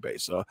for Green Bay.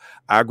 So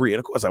I agree. And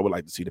of course, I would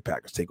like to see the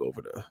Packers take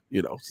over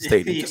the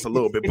stadium just a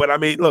little bit. But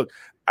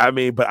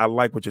but I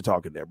like what you're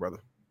talking there, brother.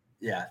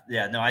 Yeah.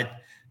 No,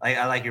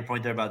 I like your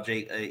point there about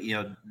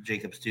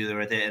Jacobs too. There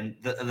right there. And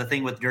the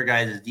thing with your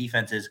guys'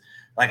 defense is,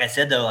 like I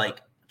said though, like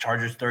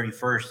Chargers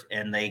 31st,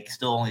 and they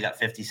still only got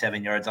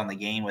 57 yards on the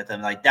game with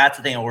them. Like that's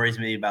the thing that worries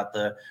me about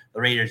the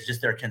Raiders,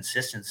 just their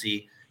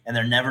consistency, and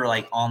they're never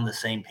like on the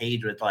same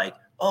page with like,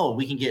 oh,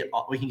 we can get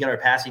our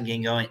passing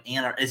game going,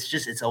 and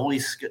it's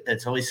always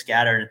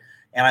scattered.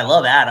 And I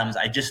love Adams.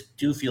 I just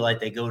do feel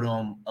like they go to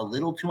him a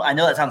little too. I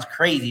know that sounds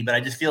crazy, but I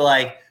just feel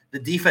like the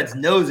defense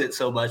knows it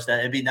so much that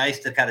it'd be nice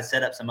to kind of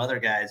set up some other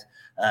guys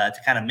to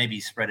kind of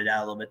maybe spread it out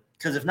a little bit.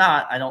 Because if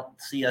not, I don't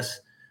see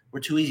us. We're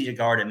too easy to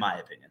guard, in my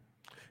opinion.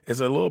 It's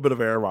a little bit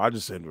of Aaron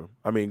Rodgers syndrome.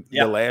 I mean,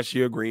 the last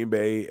year Green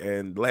Bay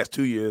and the last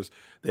 2 years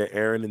that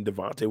Aaron and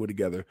Devontae were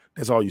together,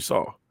 that's all you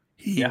saw.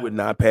 He would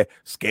not pass.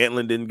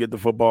 Scantlin didn't get the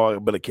football,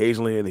 but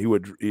occasionally, and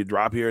he'd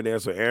drop here and there.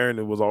 So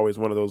Aaron was always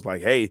one of those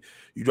like, hey,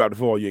 you drop the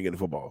football, you ain't getting the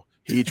football.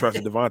 He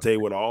trusted Devontae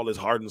with all his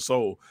heart and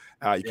soul.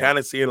 You kind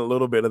of seeing a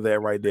little bit of that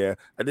right there.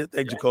 I did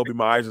think Jacoby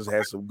Myers has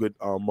had some good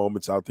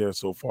moments out there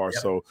so far.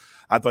 So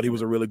I thought he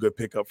was a really good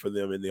pickup for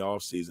them in the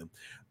offseason.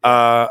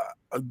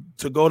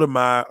 To go to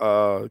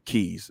my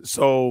keys.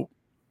 So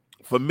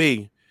for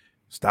me,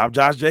 stop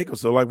Josh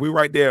Jacobs. So like we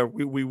right there,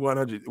 we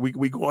 100.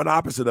 We going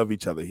opposite of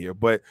each other here,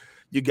 but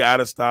you got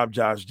to stop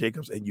Josh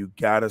Jacobs and you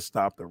got to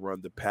stop the run.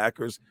 The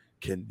Packers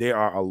they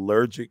are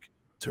allergic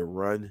to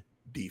run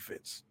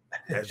defense.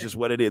 That's just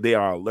what it is. They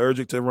are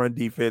allergic to run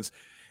defense.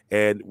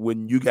 And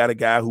when you got a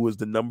guy who was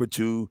the number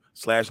 2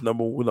 /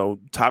 number,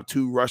 top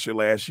 2 rusher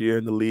last year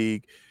in the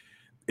league,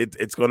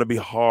 it's going to be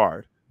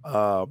hard.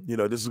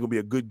 This is going to be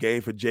a good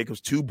game for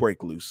Jacobs to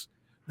break loose.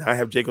 Now I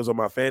have Jacobs on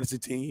my fantasy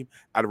team.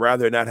 I'd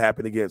rather it not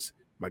happen against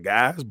my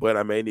guys, but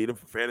I may need him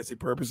for fantasy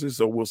purposes.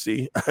 So we'll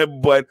see.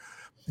 But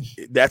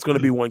that's going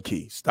to be one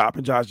key.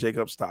 Stopping Josh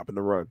Jacobs, stopping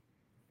the run.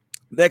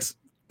 Next,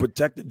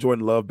 protected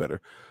Jordan Love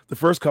better. The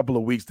first couple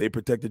of weeks, they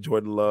protected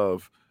Jordan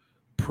Love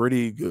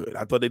pretty good.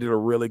 I thought they did a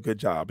really good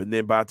job. And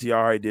then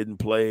Bakhtiari didn't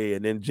play,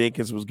 and then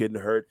Jenkins was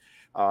getting hurt.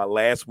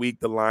 Last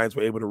week, the Lions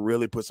were able to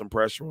really put some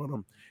pressure on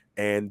him,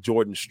 and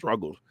Jordan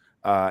struggled.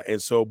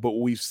 But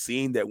we've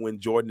seen that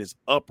when Jordan is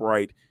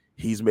upright,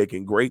 he's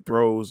making great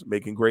throws,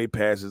 making great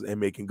passes, and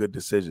making good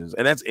decisions.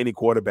 And that's any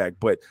quarterback,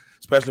 but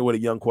especially with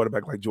a young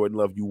quarterback like Jordan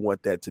Love, you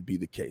want that to be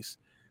the case.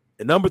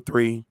 And number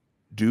 3,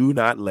 do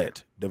not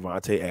let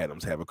Davante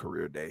Adams have a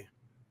career day.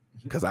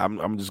 Because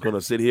I'm just going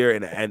to sit here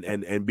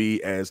and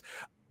be as,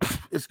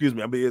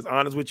 I'll be as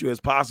honest with you as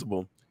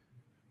possible.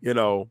 I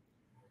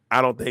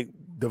don't think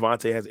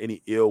Davante has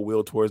any ill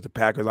will towards the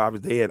Packers.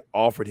 Obviously, they had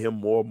offered him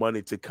more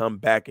money to come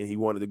back, and he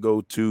wanted to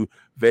go to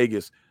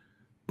Vegas.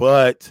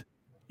 But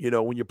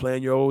when you're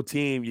playing your old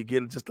team, you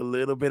get just a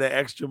little bit of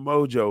extra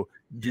mojo.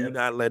 Do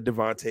not let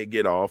Davante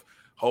get off.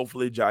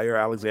 Hopefully, Jair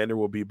Alexander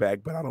will be back,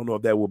 but I don't know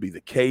if that will be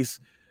the case.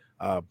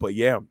 But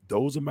yeah,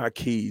 those are my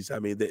keys. I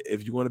mean,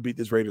 if you want to beat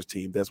this Raiders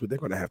team, that's what they're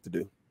going to have to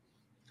do.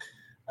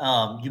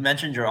 You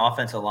mentioned your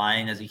offensive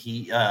line as a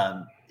key.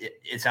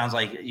 It sounds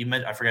like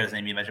I forgot his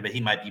name you mentioned,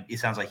 but it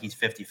sounds like he's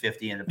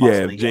 50-50 and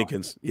possibly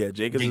Jenkins. Yeah,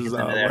 Jenkins is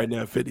right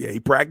now 50. Yeah,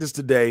 he practiced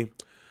today,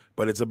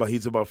 but he's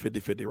about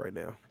 50-50 right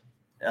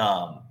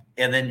now.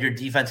 And then your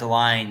defensive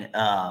line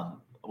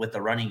with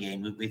the running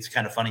game, it's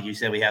kind of funny you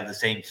said we have the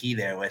same key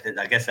there with it.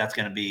 I guess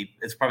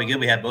it's probably good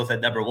we have both at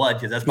number 1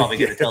 because that's probably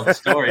going to tell the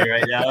story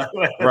right now.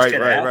 Right.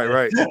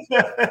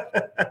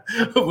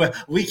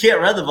 We can't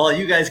run the ball.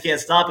 You guys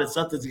can't stop it.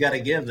 Something's got to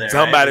give there.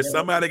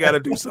 Somebody got to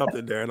do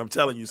something there, and I'm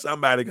telling you,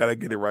 somebody got to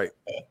get it right.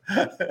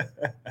 I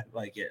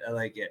like it.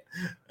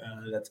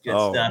 That's good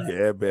stuff.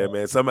 Yeah,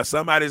 man.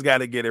 Somebody's got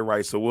to get it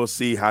right, so we'll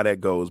see how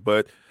that goes.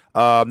 But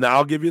now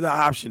I'll give you the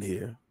option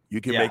here. You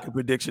can make a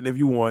prediction if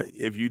you want.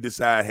 If you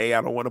decide, hey,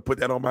 I don't want to put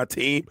that on my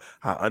team,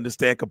 I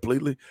understand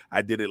completely.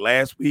 I did it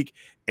last week,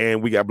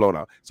 and we got blown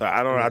out. So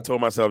I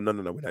told myself, no,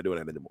 we're not doing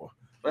that anymore.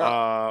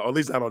 Well, at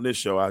least not on this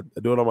show. I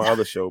do it on my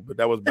other show, but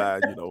that was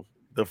by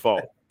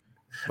default.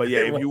 But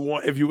yeah,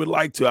 if you would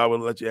like to, I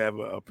would let you have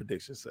a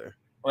prediction, sir.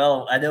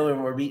 Well, I know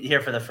we're meeting here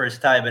for the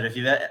first time,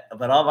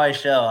 but on my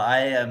show,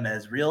 I am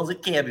as real as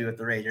it can be with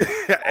the Raiders.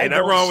 Ain't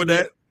nothing wrong with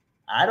that.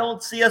 I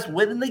don't see us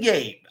winning the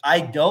game.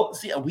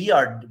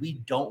 We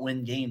don't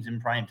win games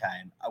in prime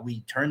time.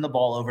 We turn the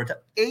ball over to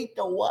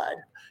 8-1.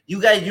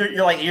 You guys,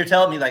 you're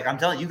telling me, like I'm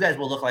telling you guys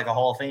will look like a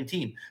Hall of Fame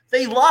team.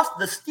 They lost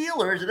the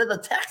Steelers, and then the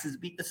Texans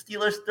beat the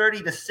Steelers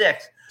 30-6.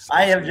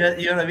 I am just,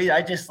 you know what I mean?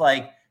 I just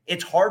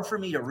it's hard for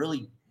me to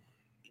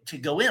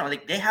go in. I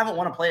think they haven't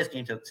won a playoffs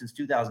game since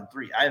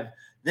 2003.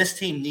 This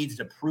team needs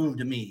to prove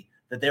to me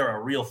that they're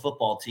a real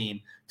football team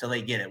till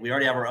they get it. We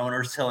already have our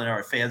owners telling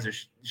our fans to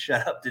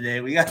shut up today.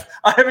 We got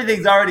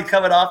everything's already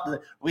coming off.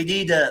 We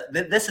need to.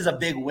 This is a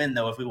big win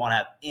though if we want to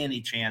have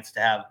any chance to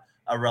have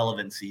a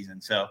relevant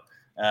season. So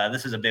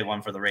this is a big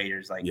one for the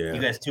Raiders. You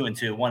guys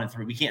 2-2,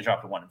 1-3. We can't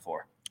drop to 1-4.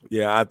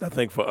 Yeah, I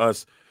think for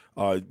us,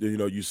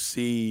 you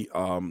see,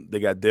 they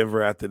got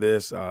Denver after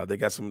this. They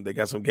got some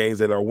games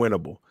that are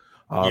winnable.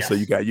 So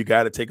you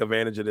got to take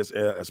advantage of this,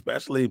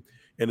 especially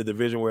in a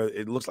division where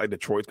it looks like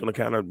Detroit's going to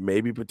kind of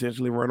maybe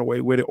potentially run away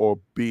with it or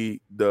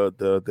be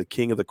the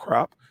king of the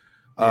crop.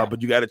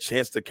 But you got a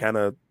chance to kind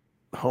of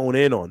hone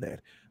in on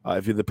that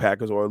if you're the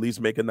Packers, or at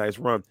least make a nice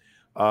run.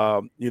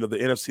 The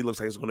NFC looks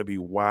like it's going to be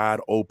wide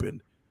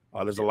open.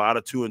 There's a lot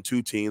of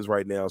 2-2 teams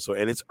right now. So,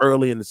 and it's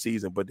early in the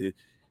season, but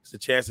it's a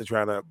chance to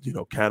try to,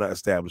 kind of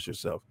establish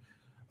yourself.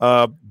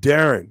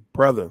 Daren,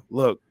 brother,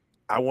 look,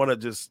 I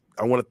want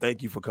to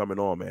thank you for coming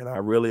on, man. I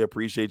really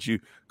appreciate you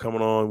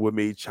coming on with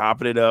me,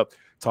 chopping it up,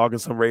 talking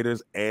some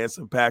Raiders and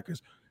some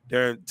Packers.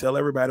 Daren, tell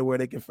everybody where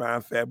they can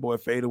find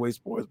Fatboy FadeAway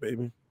Sports,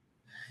 baby.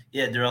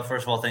 Yeah, Darrell,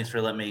 first of all, thanks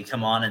for letting me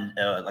come on.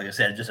 And like I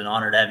said, just an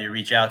honor to have you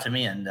reach out to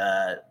me and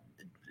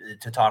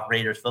to talk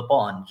Raiders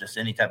football and just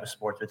any type of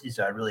sports with you.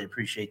 So I really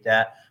appreciate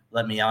that.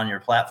 Let me on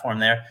your platform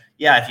there.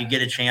 Yeah, if you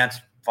get a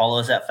chance, follow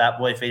us at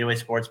Fatboy FadeAway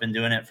Sports. Been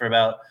doing it for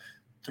about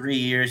 3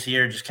 years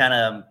here. Just kind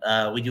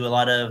of we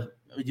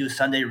do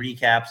Sunday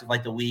recaps of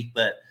like the week,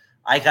 but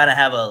I kind of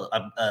have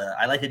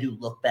I like to do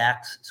look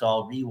backs, so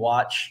I'll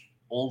rewatch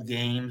old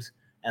games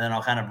and then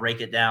I'll kind of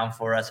break it down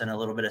for us in a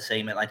little bit of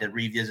segment, like to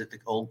revisit the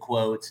old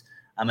quotes.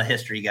 I'm a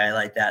history guy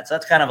like that, so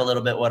that's kind of a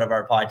little bit what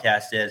our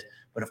podcast is.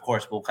 But of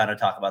course, we'll kind of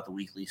talk about the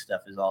weekly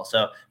stuff as well.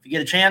 So if you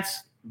get a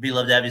chance, we'd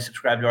love to have you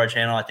subscribe to our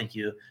channel. I think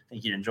you'd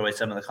enjoy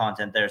some of the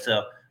content there.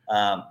 So.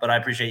 But I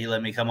appreciate you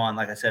letting me come on.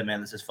 Like I said, man,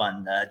 this is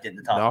fun getting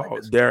to talk. No,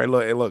 like Darren,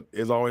 look,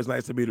 it's always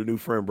nice to meet a new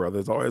friend, brother.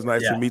 It's always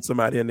nice to meet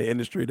somebody in the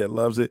industry that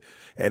loves it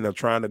and are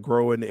trying to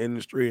grow in the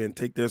industry and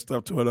take their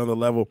stuff to another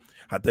level.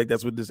 I think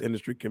that's what this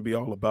industry can be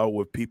all about,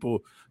 with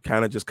people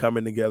kind of just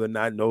coming together,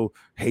 not no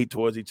hate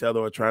towards each other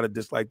or trying to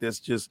dislike this,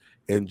 just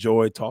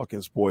enjoy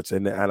talking sports.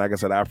 And like I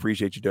said, I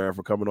appreciate you, Darren,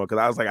 for coming on, because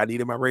I was like, I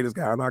needed my Raiders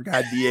guy, and our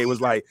guy DA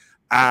was like,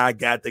 I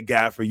got the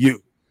guy for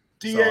you.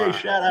 DA,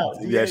 shout out.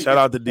 Yeah, shout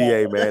out to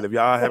DA, man. If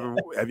y'all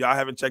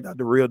haven't checked out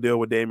The Real Deal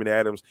with Damian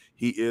Adams,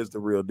 he is the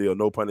real deal.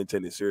 No pun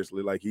intended.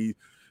 Seriously, like he's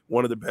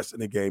one of the best in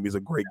the game. He's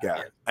a great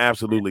guy,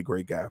 absolutely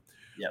great guy.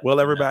 Yep. Well,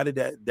 everybody,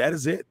 that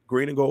is it.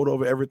 Green and Gold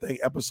over everything,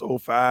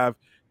 episode 5.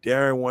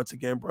 Darren, once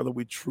again, brother,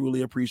 we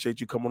truly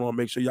appreciate you coming on.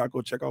 Make sure y'all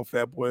go check out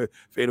Fatboy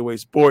FadeAway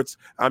Sports.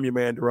 I'm your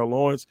man, Darrell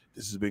Lawrence.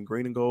 This has been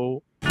Green and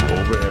Gold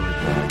over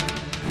everything.